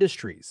 more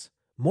industries,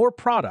 more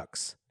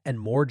products, and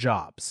more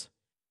jobs.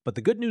 But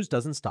the good news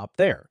doesn't stop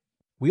there.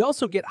 We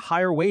also get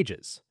higher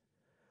wages.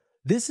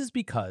 This is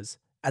because,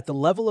 at the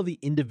level of the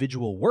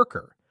individual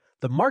worker,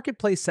 the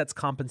marketplace sets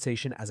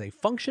compensation as a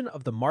function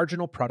of the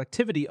marginal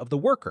productivity of the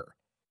worker.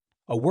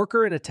 A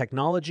worker in a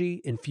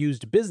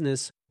technology-infused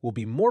business will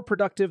be more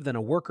productive than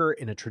a worker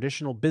in a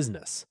traditional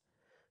business.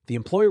 The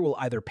employer will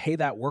either pay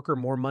that worker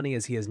more money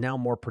as he is now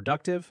more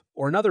productive,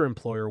 or another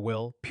employer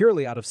will,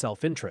 purely out of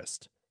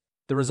self-interest.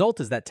 The result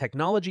is that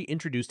technology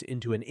introduced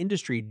into an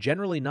industry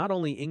generally not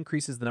only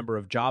increases the number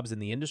of jobs in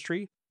the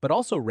industry, but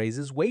also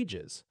raises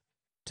wages.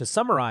 To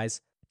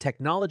summarize,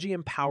 technology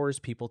empowers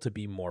people to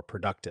be more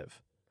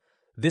productive.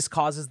 This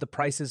causes the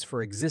prices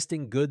for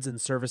existing goods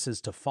and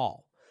services to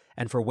fall,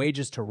 and for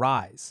wages to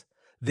rise.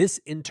 This,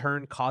 in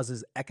turn,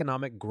 causes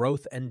economic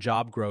growth and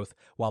job growth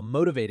while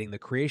motivating the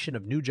creation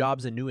of new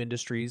jobs and new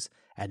industries.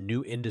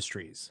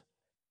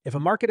 If a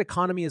market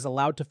economy is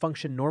allowed to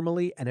function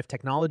normally, and if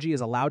technology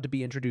is allowed to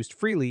be introduced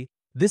freely,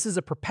 this is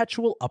a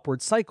perpetual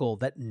upward cycle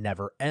that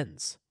never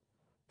ends.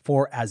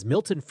 For, as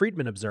Milton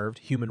Friedman observed,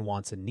 human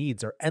wants and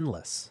needs are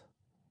endless.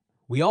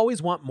 We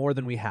always want more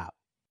than we have.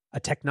 A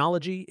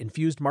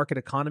technology-infused market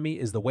economy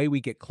is the way we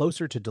get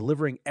closer to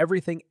delivering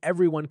everything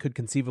everyone could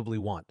conceivably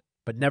want,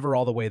 but never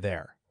all the way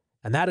there.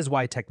 And that is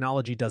why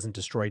technology doesn't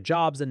destroy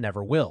jobs and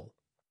never will.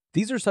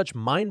 These are such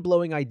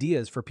mind-blowing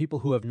ideas for people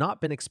who have not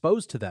been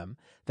exposed to them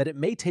that it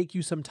may take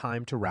you some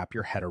time to wrap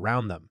your head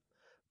around them.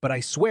 But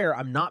I swear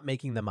I'm not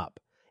making them up.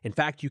 In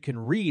fact, you can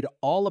read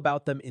all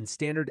about them in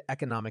standard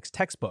economics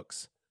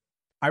textbooks.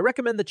 I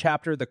recommend the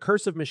chapter The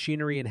Curse of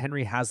Machinery in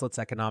Henry Hazlitt's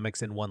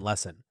Economics in One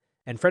Lesson,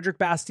 and Frederick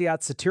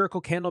Bastiat's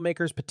satirical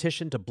candlemaker's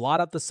petition to blot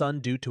out the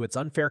sun due to its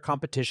unfair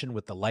competition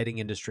with the lighting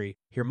industry,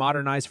 here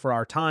modernized for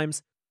our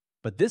times.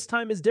 But this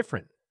time is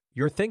different.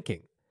 You're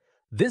thinking.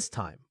 This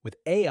time, with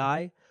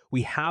AI,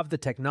 we have the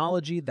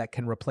technology that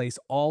can replace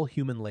all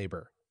human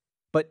labor.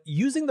 But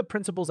using the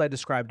principles I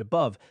described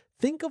above,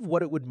 think of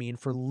what it would mean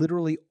for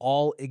literally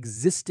all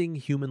existing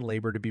human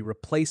labor to be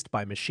replaced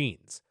by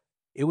machines.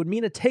 It would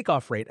mean a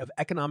takeoff rate of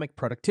economic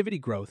productivity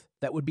growth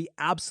that would be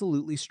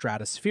absolutely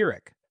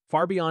stratospheric,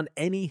 far beyond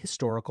any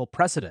historical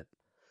precedent.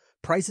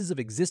 Prices of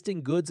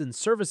existing goods and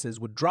services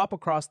would drop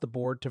across the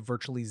board to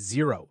virtually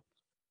zero.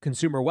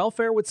 Consumer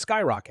welfare would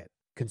skyrocket.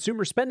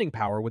 Consumer spending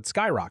power would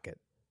skyrocket.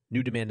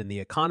 New demand in the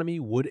economy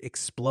would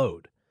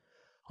explode.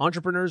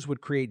 Entrepreneurs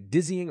would create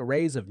dizzying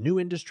arrays of new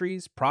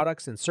industries,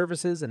 products, and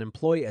services and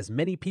employ as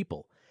many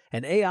people,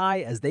 and AI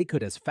as they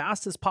could as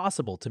fast as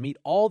possible to meet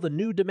all the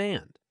new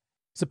demand.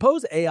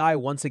 Suppose AI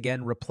once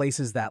again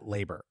replaces that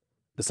labor.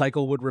 The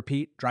cycle would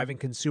repeat, driving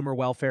consumer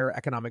welfare,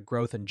 economic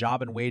growth, and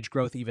job and wage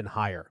growth even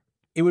higher.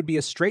 It would be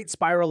a straight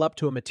spiral up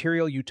to a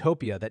material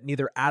utopia that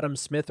neither Adam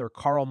Smith or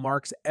Karl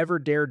Marx ever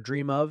dared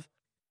dream of.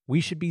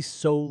 We should be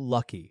so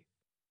lucky.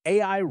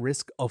 AI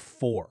risk of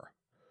 4.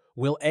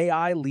 Will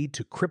AI lead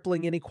to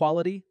crippling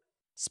inequality?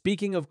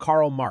 Speaking of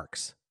Karl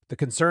Marx, the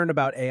concern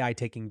about AI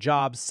taking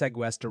jobs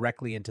segues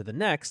directly into the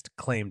next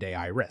claimed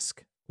AI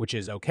risk, which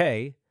is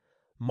okay.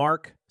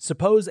 Mark,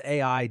 suppose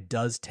AI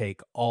does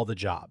take all the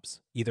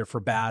jobs, either for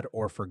bad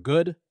or for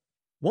good.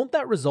 Won't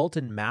that result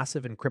in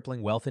massive and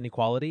crippling wealth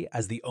inequality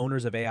as the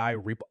owners of AI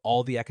reap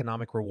all the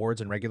economic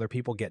rewards and regular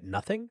people get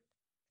nothing?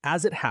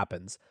 As it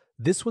happens,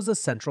 this was a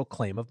central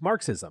claim of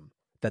Marxism,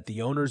 that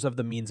the owners of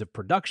the means of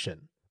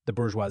production, the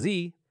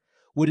bourgeoisie,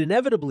 would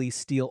inevitably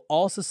steal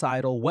all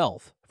societal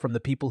wealth from the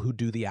people who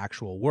do the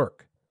actual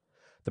work.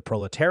 The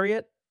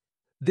proletariat?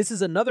 This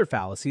is another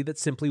fallacy that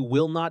simply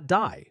will not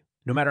die,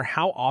 no matter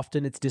how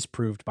often it's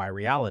disproved by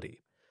reality.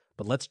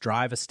 But let's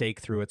drive a stake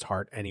through its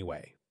heart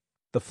anyway.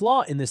 The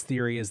flaw in this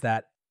theory is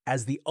that,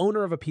 as the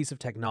owner of a piece of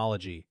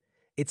technology,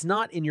 it's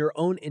not in your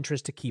own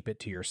interest to keep it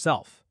to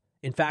yourself.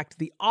 In fact,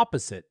 the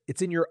opposite,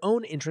 it's in your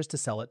own interest to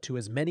sell it to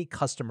as many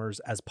customers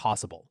as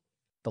possible.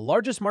 The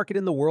largest market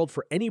in the world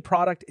for any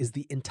product is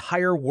the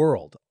entire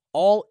world,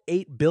 all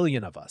 8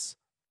 billion of us.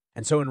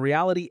 And so in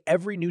reality,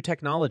 every new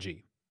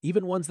technology,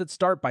 even ones that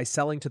start by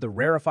selling to the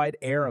rarefied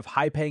air of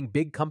high-paying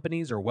big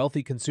companies or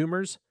wealthy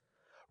consumers,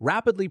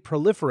 rapidly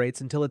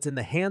proliferates until it's in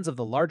the hands of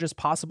the largest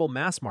possible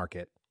mass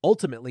market,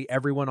 ultimately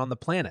everyone on the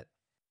planet.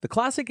 The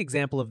classic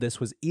example of this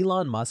was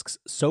Elon Musk's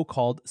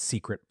so-called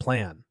secret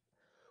plan,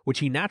 which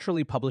he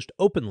naturally published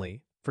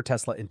openly for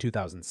Tesla in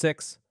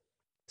 2006.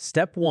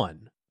 Step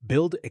 1.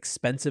 Build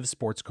expensive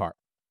sports car.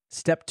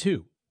 Step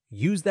 2.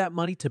 Use that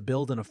money to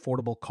build an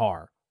affordable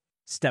car.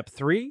 Step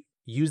 3.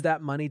 Use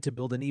that money to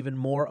build an even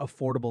more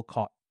affordable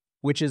car,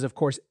 which is, of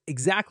course,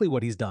 exactly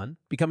what he's done,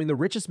 becoming the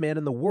richest man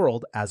in the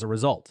world as a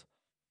result.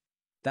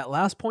 That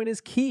last point is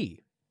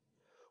key.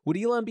 Would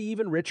Elon be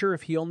even richer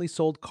if he only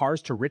sold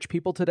cars to rich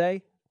people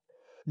today?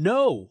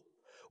 No.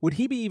 Would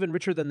he be even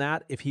richer than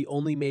that if he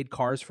only made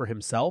cars for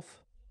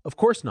himself? Of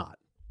course not.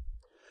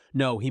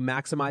 No, he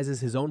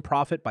maximizes his own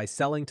profit by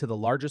selling to the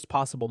largest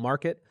possible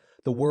market,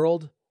 the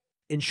world.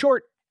 In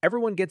short,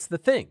 everyone gets the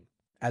thing,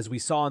 as we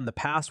saw in the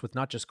past with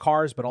not just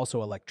cars, but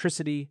also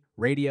electricity,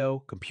 radio,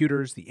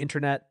 computers, the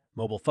internet,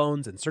 mobile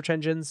phones, and search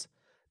engines.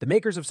 The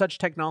makers of such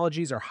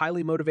technologies are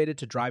highly motivated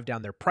to drive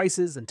down their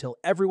prices until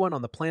everyone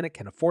on the planet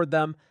can afford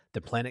them, the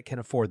planet can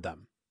afford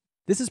them.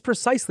 This is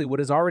precisely what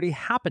is already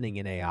happening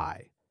in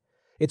AI.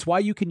 It's why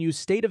you can use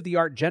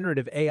state-of-the-art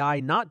generative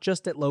AI not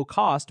just at low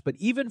cost, but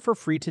even for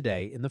free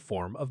today in the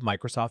form of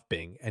Microsoft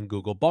Bing and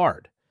Google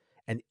Bard.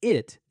 And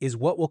it is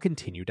what will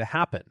continue to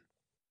happen.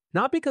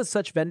 Not because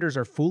such vendors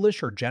are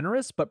foolish or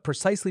generous, but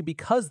precisely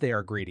because they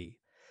are greedy.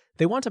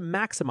 They want to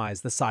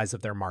maximize the size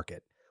of their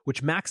market,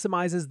 which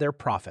maximizes their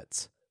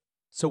profits.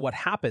 So what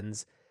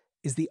happens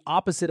is the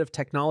opposite of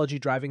technology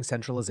driving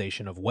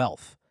centralization of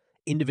wealth.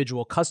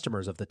 Individual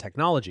customers of the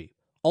technology,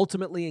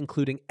 ultimately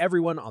including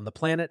everyone on the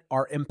planet,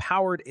 are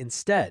empowered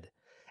instead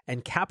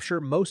and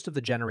capture most of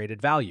the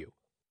generated value.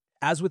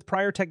 As with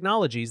prior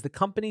technologies, the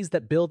companies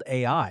that build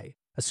AI,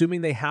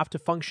 assuming they have to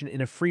function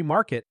in a free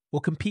market, will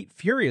compete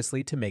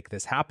furiously to make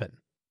this happen.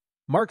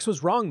 Marx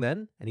was wrong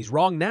then, and he's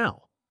wrong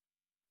now.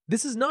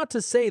 This is not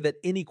to say that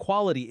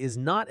inequality is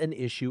not an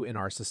issue in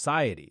our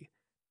society.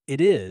 It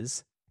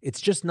is.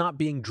 It's just not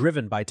being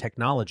driven by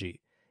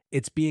technology.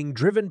 It's being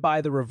driven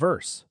by the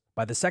reverse,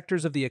 by the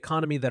sectors of the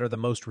economy that are the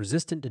most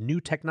resistant to new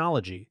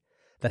technology,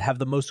 that have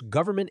the most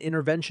government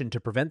intervention to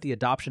prevent the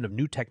adoption of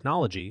new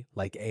technology,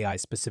 like AI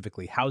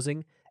specifically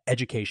housing,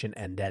 education,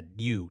 and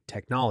new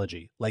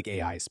technology, like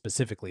AI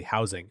specifically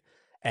housing,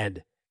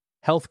 and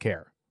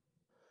healthcare.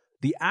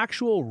 The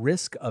actual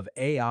risk of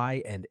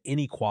AI and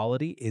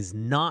inequality is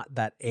not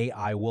that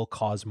AI will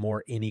cause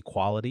more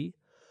inequality,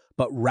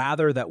 but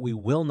rather that we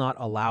will not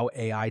allow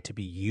AI to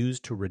be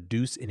used to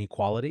reduce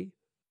inequality.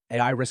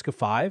 AI risk of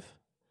 5?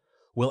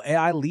 Will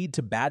AI lead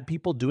to bad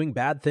people doing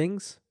bad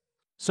things?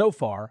 So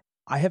far,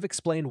 I have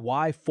explained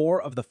why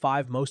 4 of the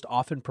 5 most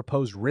often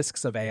proposed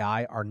risks of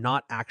AI are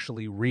not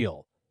actually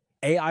real.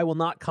 AI will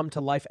not come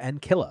to life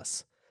and kill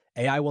us.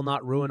 AI will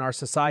not ruin our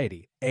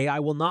society. AI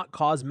will not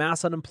cause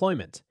mass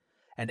unemployment.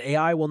 And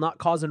AI will not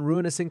cause a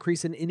ruinous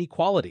increase in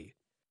inequality.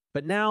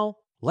 But now,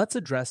 let's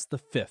address the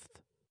 5th,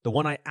 the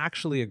one I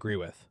actually agree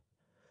with.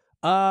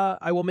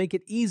 I will make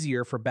it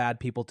easier for bad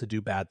people to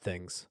do bad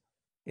things.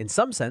 In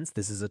some sense,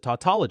 this is a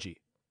tautology.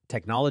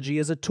 Technology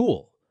is a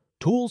tool.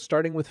 Tools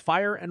starting with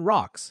fire and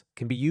rocks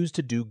can be used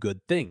to do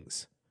good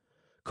things.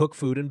 Cook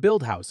food and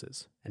build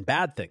houses, and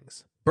bad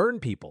things. Burn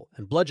people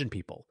and bludgeon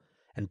people.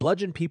 And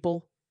bludgeon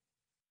people.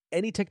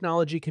 Any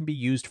technology can be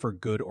used for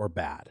good or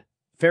bad.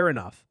 Fair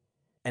enough.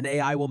 And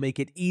AI will make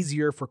it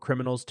easier for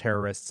criminals,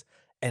 terrorists,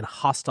 and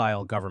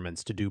hostile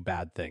governments to do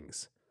bad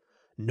things.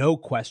 No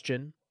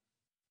question.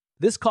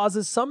 This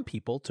causes some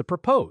people to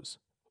propose,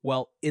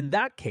 well, in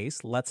that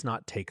case, let's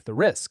not take the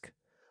risk.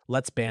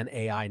 Let's ban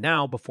AI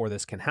now before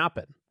this can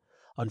happen.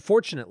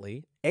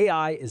 Unfortunately,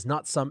 AI is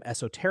not some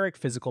esoteric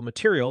physical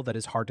material that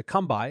is hard to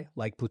come by,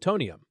 like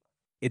plutonium.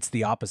 It's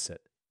the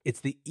opposite. It's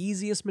the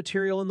easiest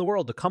material in the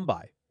world to come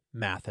by,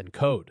 math and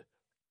code.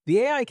 The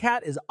AI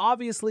cat is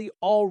obviously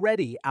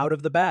already out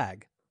of the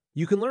bag.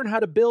 You can learn how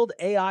to build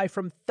AI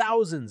from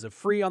thousands of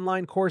free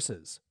online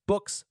courses,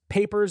 books,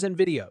 papers, and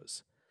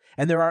videos.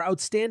 And there are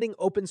outstanding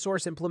open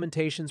source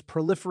implementations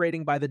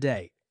proliferating by the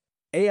day.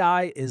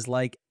 AI is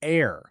like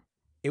air.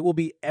 It will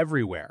be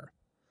everywhere.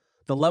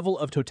 The level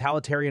of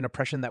totalitarian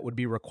oppression that would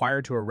be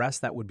required to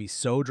arrest that would be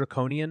so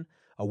draconian,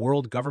 a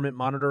world government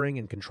monitoring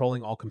and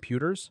controlling all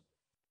computers,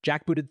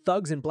 jackbooted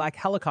thugs in black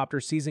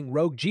helicopters seizing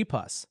rogue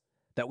GPUs,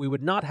 that we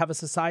would not have a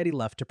society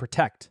left to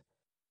protect.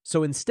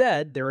 So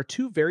instead, there are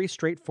two very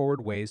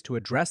straightforward ways to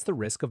address the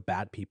risk of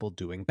bad people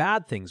doing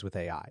bad things with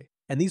AI,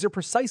 and these are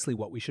precisely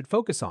what we should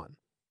focus on.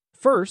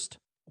 First,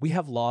 we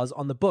have laws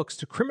on the books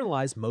to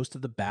criminalize most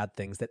of the bad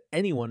things that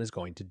anyone is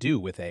going to do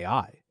with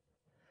AI.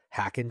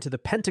 Hack into the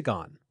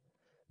Pentagon.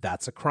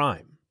 That's a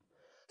crime.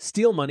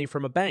 Steal money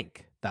from a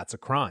bank. That's a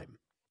crime.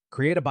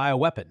 Create a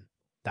bioweapon.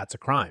 That's a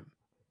crime.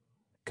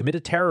 Commit a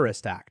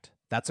terrorist act.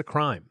 That's a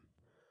crime.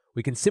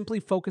 We can simply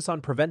focus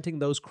on preventing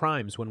those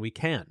crimes when we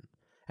can,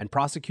 and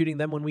prosecuting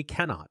them when we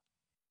cannot.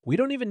 We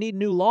don't even need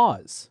new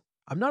laws.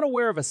 I'm not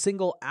aware of a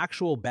single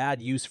actual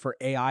bad use for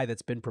AI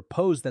that's been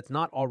proposed that's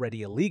not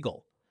already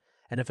illegal.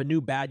 And if a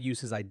new bad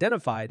use is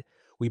identified,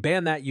 we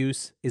ban that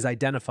use, is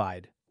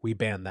identified, we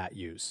ban that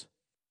use.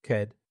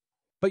 Kid.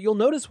 But you'll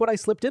notice what I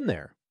slipped in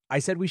there. I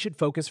said we should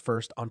focus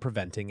first on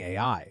preventing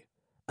AI.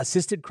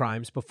 Assisted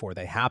crimes before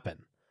they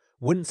happen.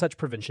 Wouldn't such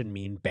prevention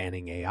mean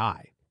banning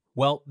AI?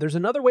 Well, there's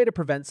another way to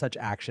prevent such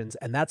actions,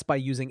 and that's by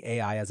using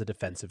AI as a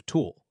defensive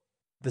tool.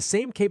 The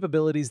same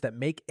capabilities that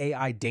make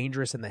AI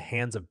dangerous in the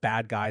hands of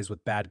bad guys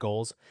with bad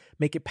goals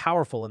make it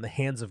powerful in the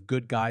hands of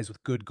good guys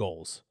with good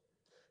goals.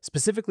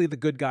 Specifically, the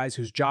good guys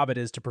whose job it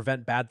is to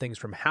prevent bad things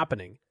from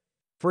happening.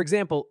 For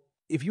example,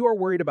 if you are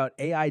worried about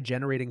AI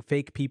generating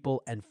fake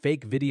people and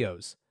fake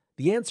videos,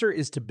 the answer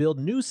is to build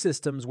new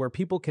systems where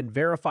people can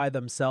verify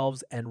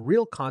themselves and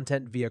real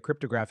content via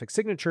cryptographic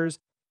signatures.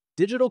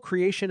 Digital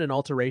creation and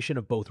alteration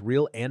of both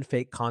real and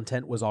fake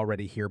content was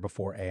already here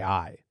before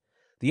AI.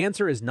 The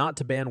answer is not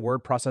to ban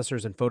word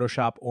processors in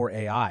Photoshop or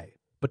AI,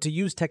 but to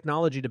use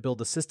technology to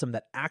build a system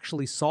that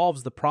actually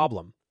solves the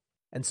problem.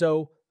 And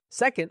so,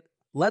 second,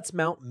 let's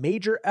mount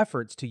major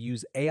efforts to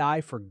use AI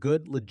for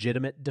good,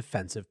 legitimate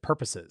defensive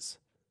purposes.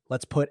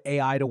 Let's put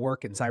AI to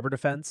work in cyber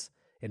defense,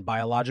 in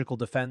biological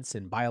defense,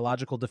 in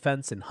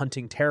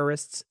hunting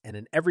terrorists, and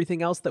in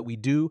everything else that we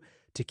do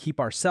to keep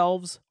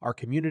ourselves, our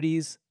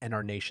communities, and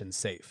our nation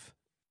safe.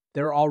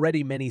 There are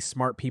already many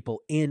smart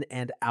people in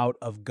and out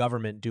of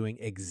government doing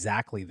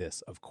exactly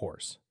this, of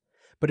course.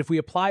 But if we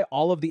apply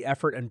all of the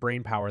effort and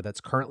brainpower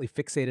that's currently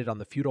fixated on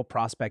the futile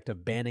prospect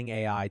of banning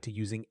AI to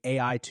using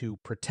AI to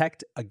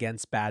protect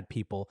against bad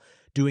people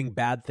doing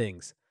bad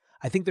things,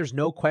 I think there's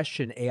no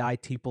question AI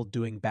people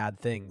doing bad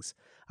things.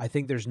 I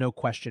think there's no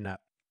question a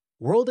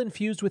world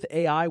infused with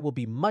AI will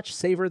be much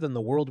safer than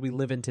the world we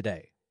live in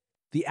today.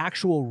 The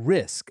actual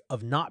risk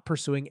of not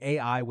pursuing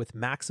AI with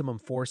maximum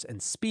force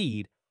and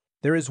speed,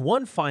 there is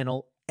one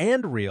final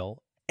and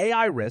real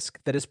AI risk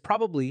that is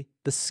probably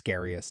the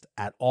scariest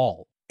at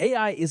all.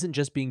 AI isn't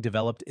just being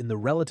developed in the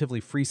relatively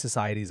free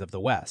societies of the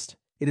West.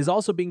 It is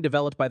also being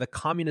developed by the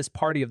Communist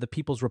Party of the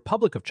People's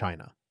Republic of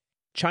China.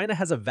 China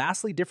has a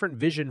vastly different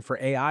vision for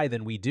AI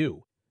than we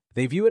do.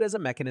 They view it as a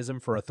mechanism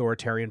for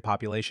authoritarian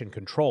population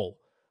control.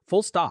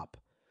 Full stop.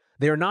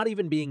 They are not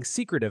even being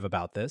secretive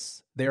about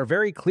this. They are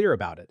very clear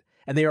about it,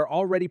 and they are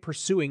already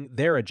pursuing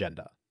their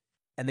agenda.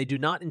 And they do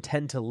not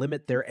intend to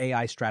limit their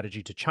AI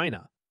strategy to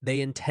China. They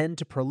intend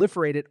to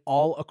proliferate it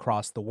all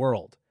across the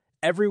world.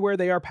 Everywhere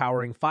they are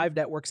powering 5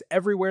 networks,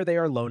 everywhere they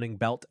are loaning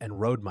Belt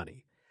and Road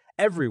money.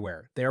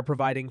 Everywhere they are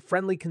providing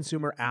friendly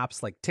consumer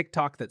apps like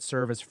TikTok that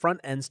serve as front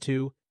ends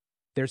to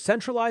their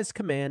centralized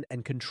command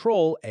and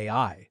control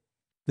AI.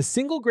 The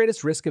single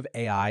greatest risk of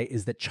AI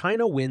is that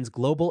China wins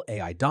global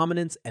AI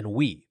dominance and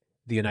we,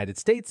 the United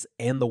States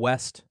and the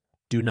West,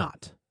 do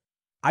not.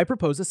 I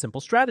propose a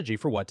simple strategy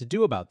for what to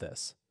do about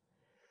this.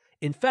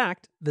 In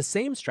fact, the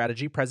same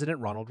strategy President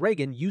Ronald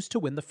Reagan used to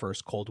win the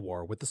first Cold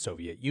War with the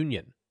Soviet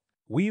Union.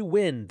 We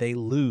win, they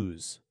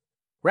lose.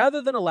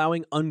 Rather than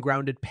allowing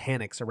ungrounded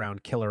panics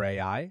around killer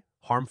AI,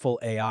 harmful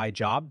AI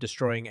job,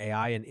 destroying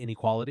AI and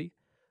inequality,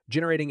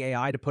 generating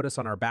AI to put us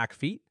on our back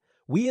feet,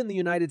 we in the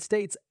United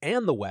States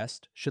and the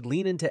West should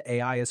lean into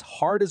AI as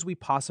hard as we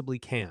possibly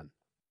can.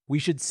 We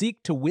should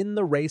seek to win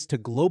the race to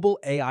global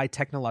AI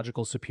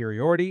technological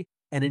superiority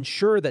and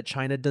ensure that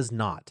China does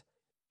not.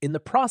 In the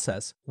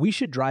process, we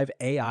should drive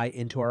AI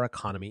into our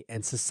economy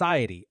and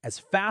society as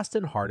fast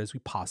and hard as we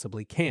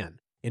possibly can,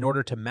 in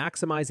order to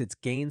maximize its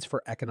gains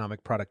for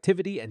economic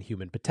productivity and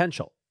human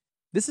potential.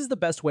 This is the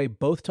best way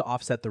both to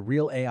offset the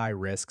real AI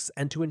risks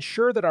and to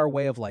ensure that our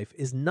way of life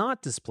is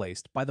not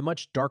displaced by the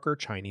much darker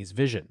Chinese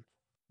vision.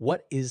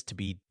 What is to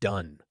be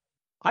done?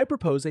 I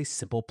propose a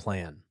simple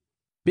plan.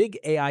 Big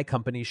AI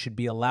companies should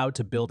be allowed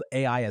to build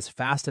AI as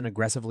fast and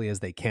aggressively as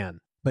they can,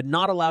 but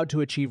not allowed to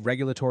achieve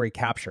regulatory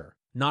capture,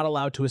 not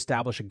allowed to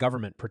establish a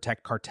government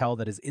protect cartel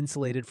that is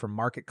insulated from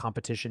market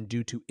competition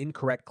due to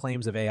incorrect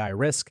claims of AI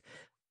risk,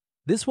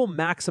 This will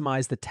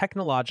maximize the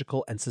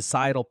technological and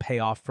societal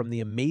payoff from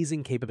the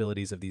amazing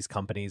capabilities of these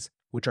companies,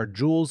 which are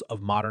jewels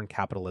of modern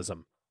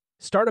capitalism.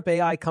 Startup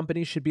AI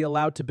companies should be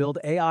allowed to build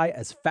AI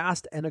as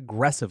fast and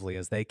aggressively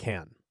as they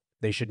can.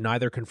 They should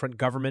neither confront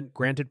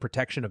government-granted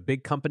protection of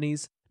big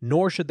companies,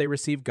 nor should they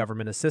receive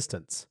government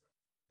assistance.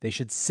 They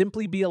should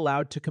simply be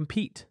allowed to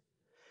compete.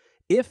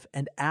 If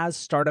and as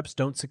startups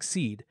don't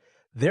succeed,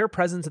 their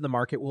presence in the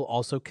market will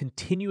also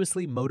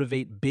continuously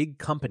motivate big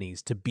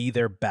companies to be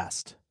their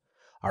best.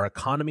 Our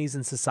economies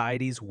and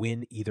societies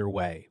win either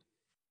way.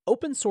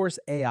 Open source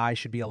AI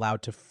should be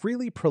allowed to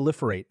freely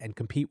proliferate and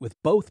compete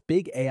with both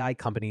big AI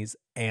companies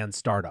and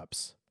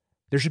startups.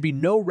 There should be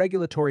no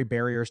regulatory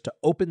barriers to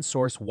open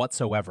source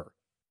whatsoever.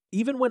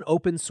 Even when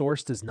open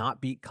source does not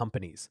beat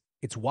companies,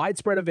 its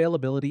widespread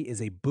availability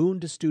is a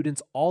boon to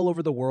students all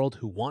over the world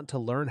who want to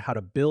learn how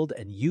to build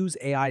and use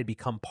AI to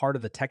become part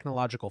of the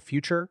technological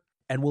future,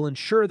 and will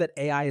ensure that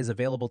AI is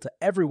available to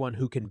everyone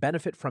who can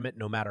benefit from it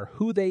no matter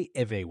who they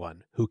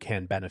everyone who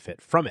can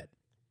benefit from it,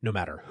 no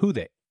matter who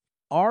they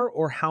are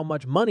or how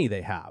much money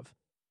they have.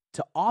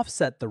 To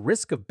offset the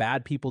risk of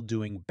bad people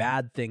doing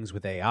bad things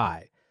with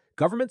AI,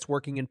 governments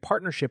working in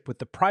partnership with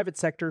the private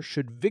sector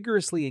should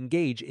vigorously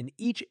engage in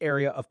each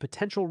area of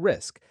potential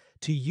risk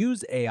to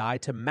use AI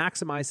to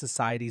maximize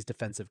society's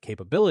defensive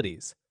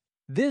capabilities.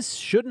 This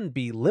shouldn't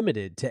be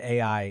limited to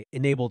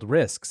AI-enabled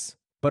risks,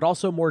 but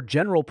also more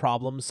general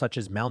problems such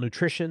as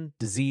malnutrition,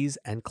 disease,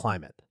 and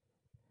climate.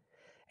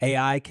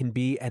 AI can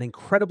be an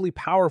incredibly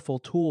powerful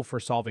tool for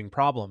solving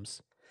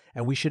problems,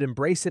 and we should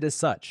embrace it as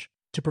such.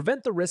 To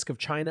prevent the risk of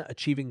China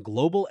achieving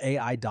global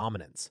AI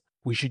dominance,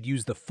 we should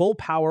use the full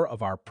power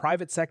of our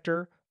private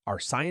sector, our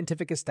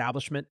scientific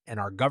establishment, and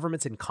our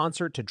governments in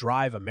concert to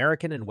drive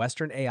American and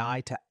Western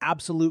AI to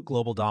absolute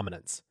global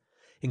dominance,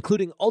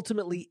 including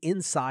ultimately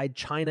inside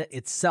China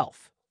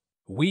itself.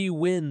 We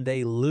win,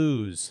 they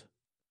lose.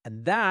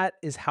 And that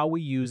is how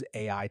we use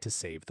AI to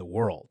save the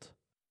world.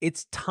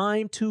 It's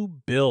time to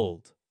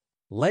build.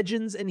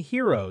 Legends and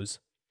heroes.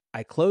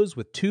 I close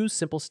with two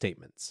simple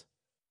statements.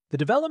 The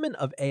development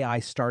of AI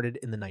started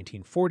in the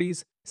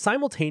 1940s,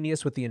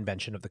 simultaneous with the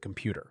invention of the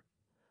computer.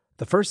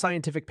 The first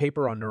scientific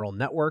paper on neural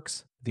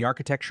networks, the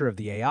architecture of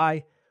the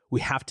AI we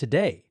have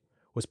today,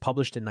 was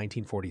published in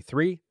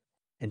 1943.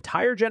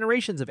 Entire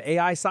generations of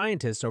AI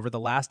scientists over the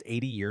last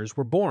 80 years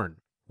were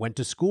born, went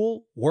to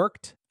school,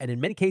 worked, and in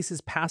many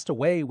cases passed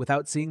away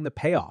without seeing the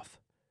payoff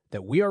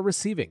that we are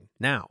receiving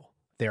now.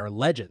 They are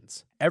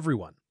legends,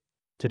 everyone.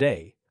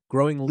 Today,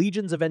 growing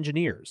legions of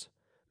engineers,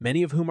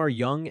 many of whom are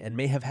young and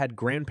may have had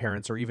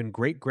grandparents or even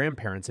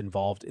great-grandparents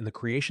involved in the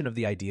creation of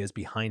the ideas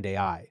behind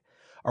AI,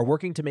 are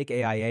working to make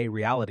AI a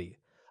reality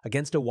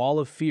against a wall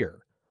of fear,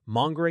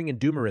 mongering and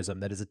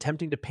doomerism that is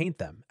attempting to paint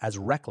them as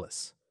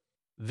reckless.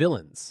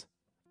 Villains.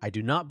 I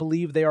do not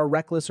believe they are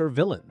reckless or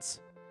villains.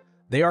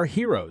 They are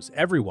heroes,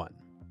 everyone.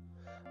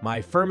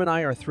 My firm and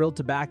I are thrilled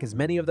to back as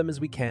many of them as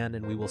we can,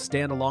 and we will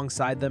stand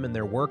alongside them in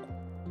their work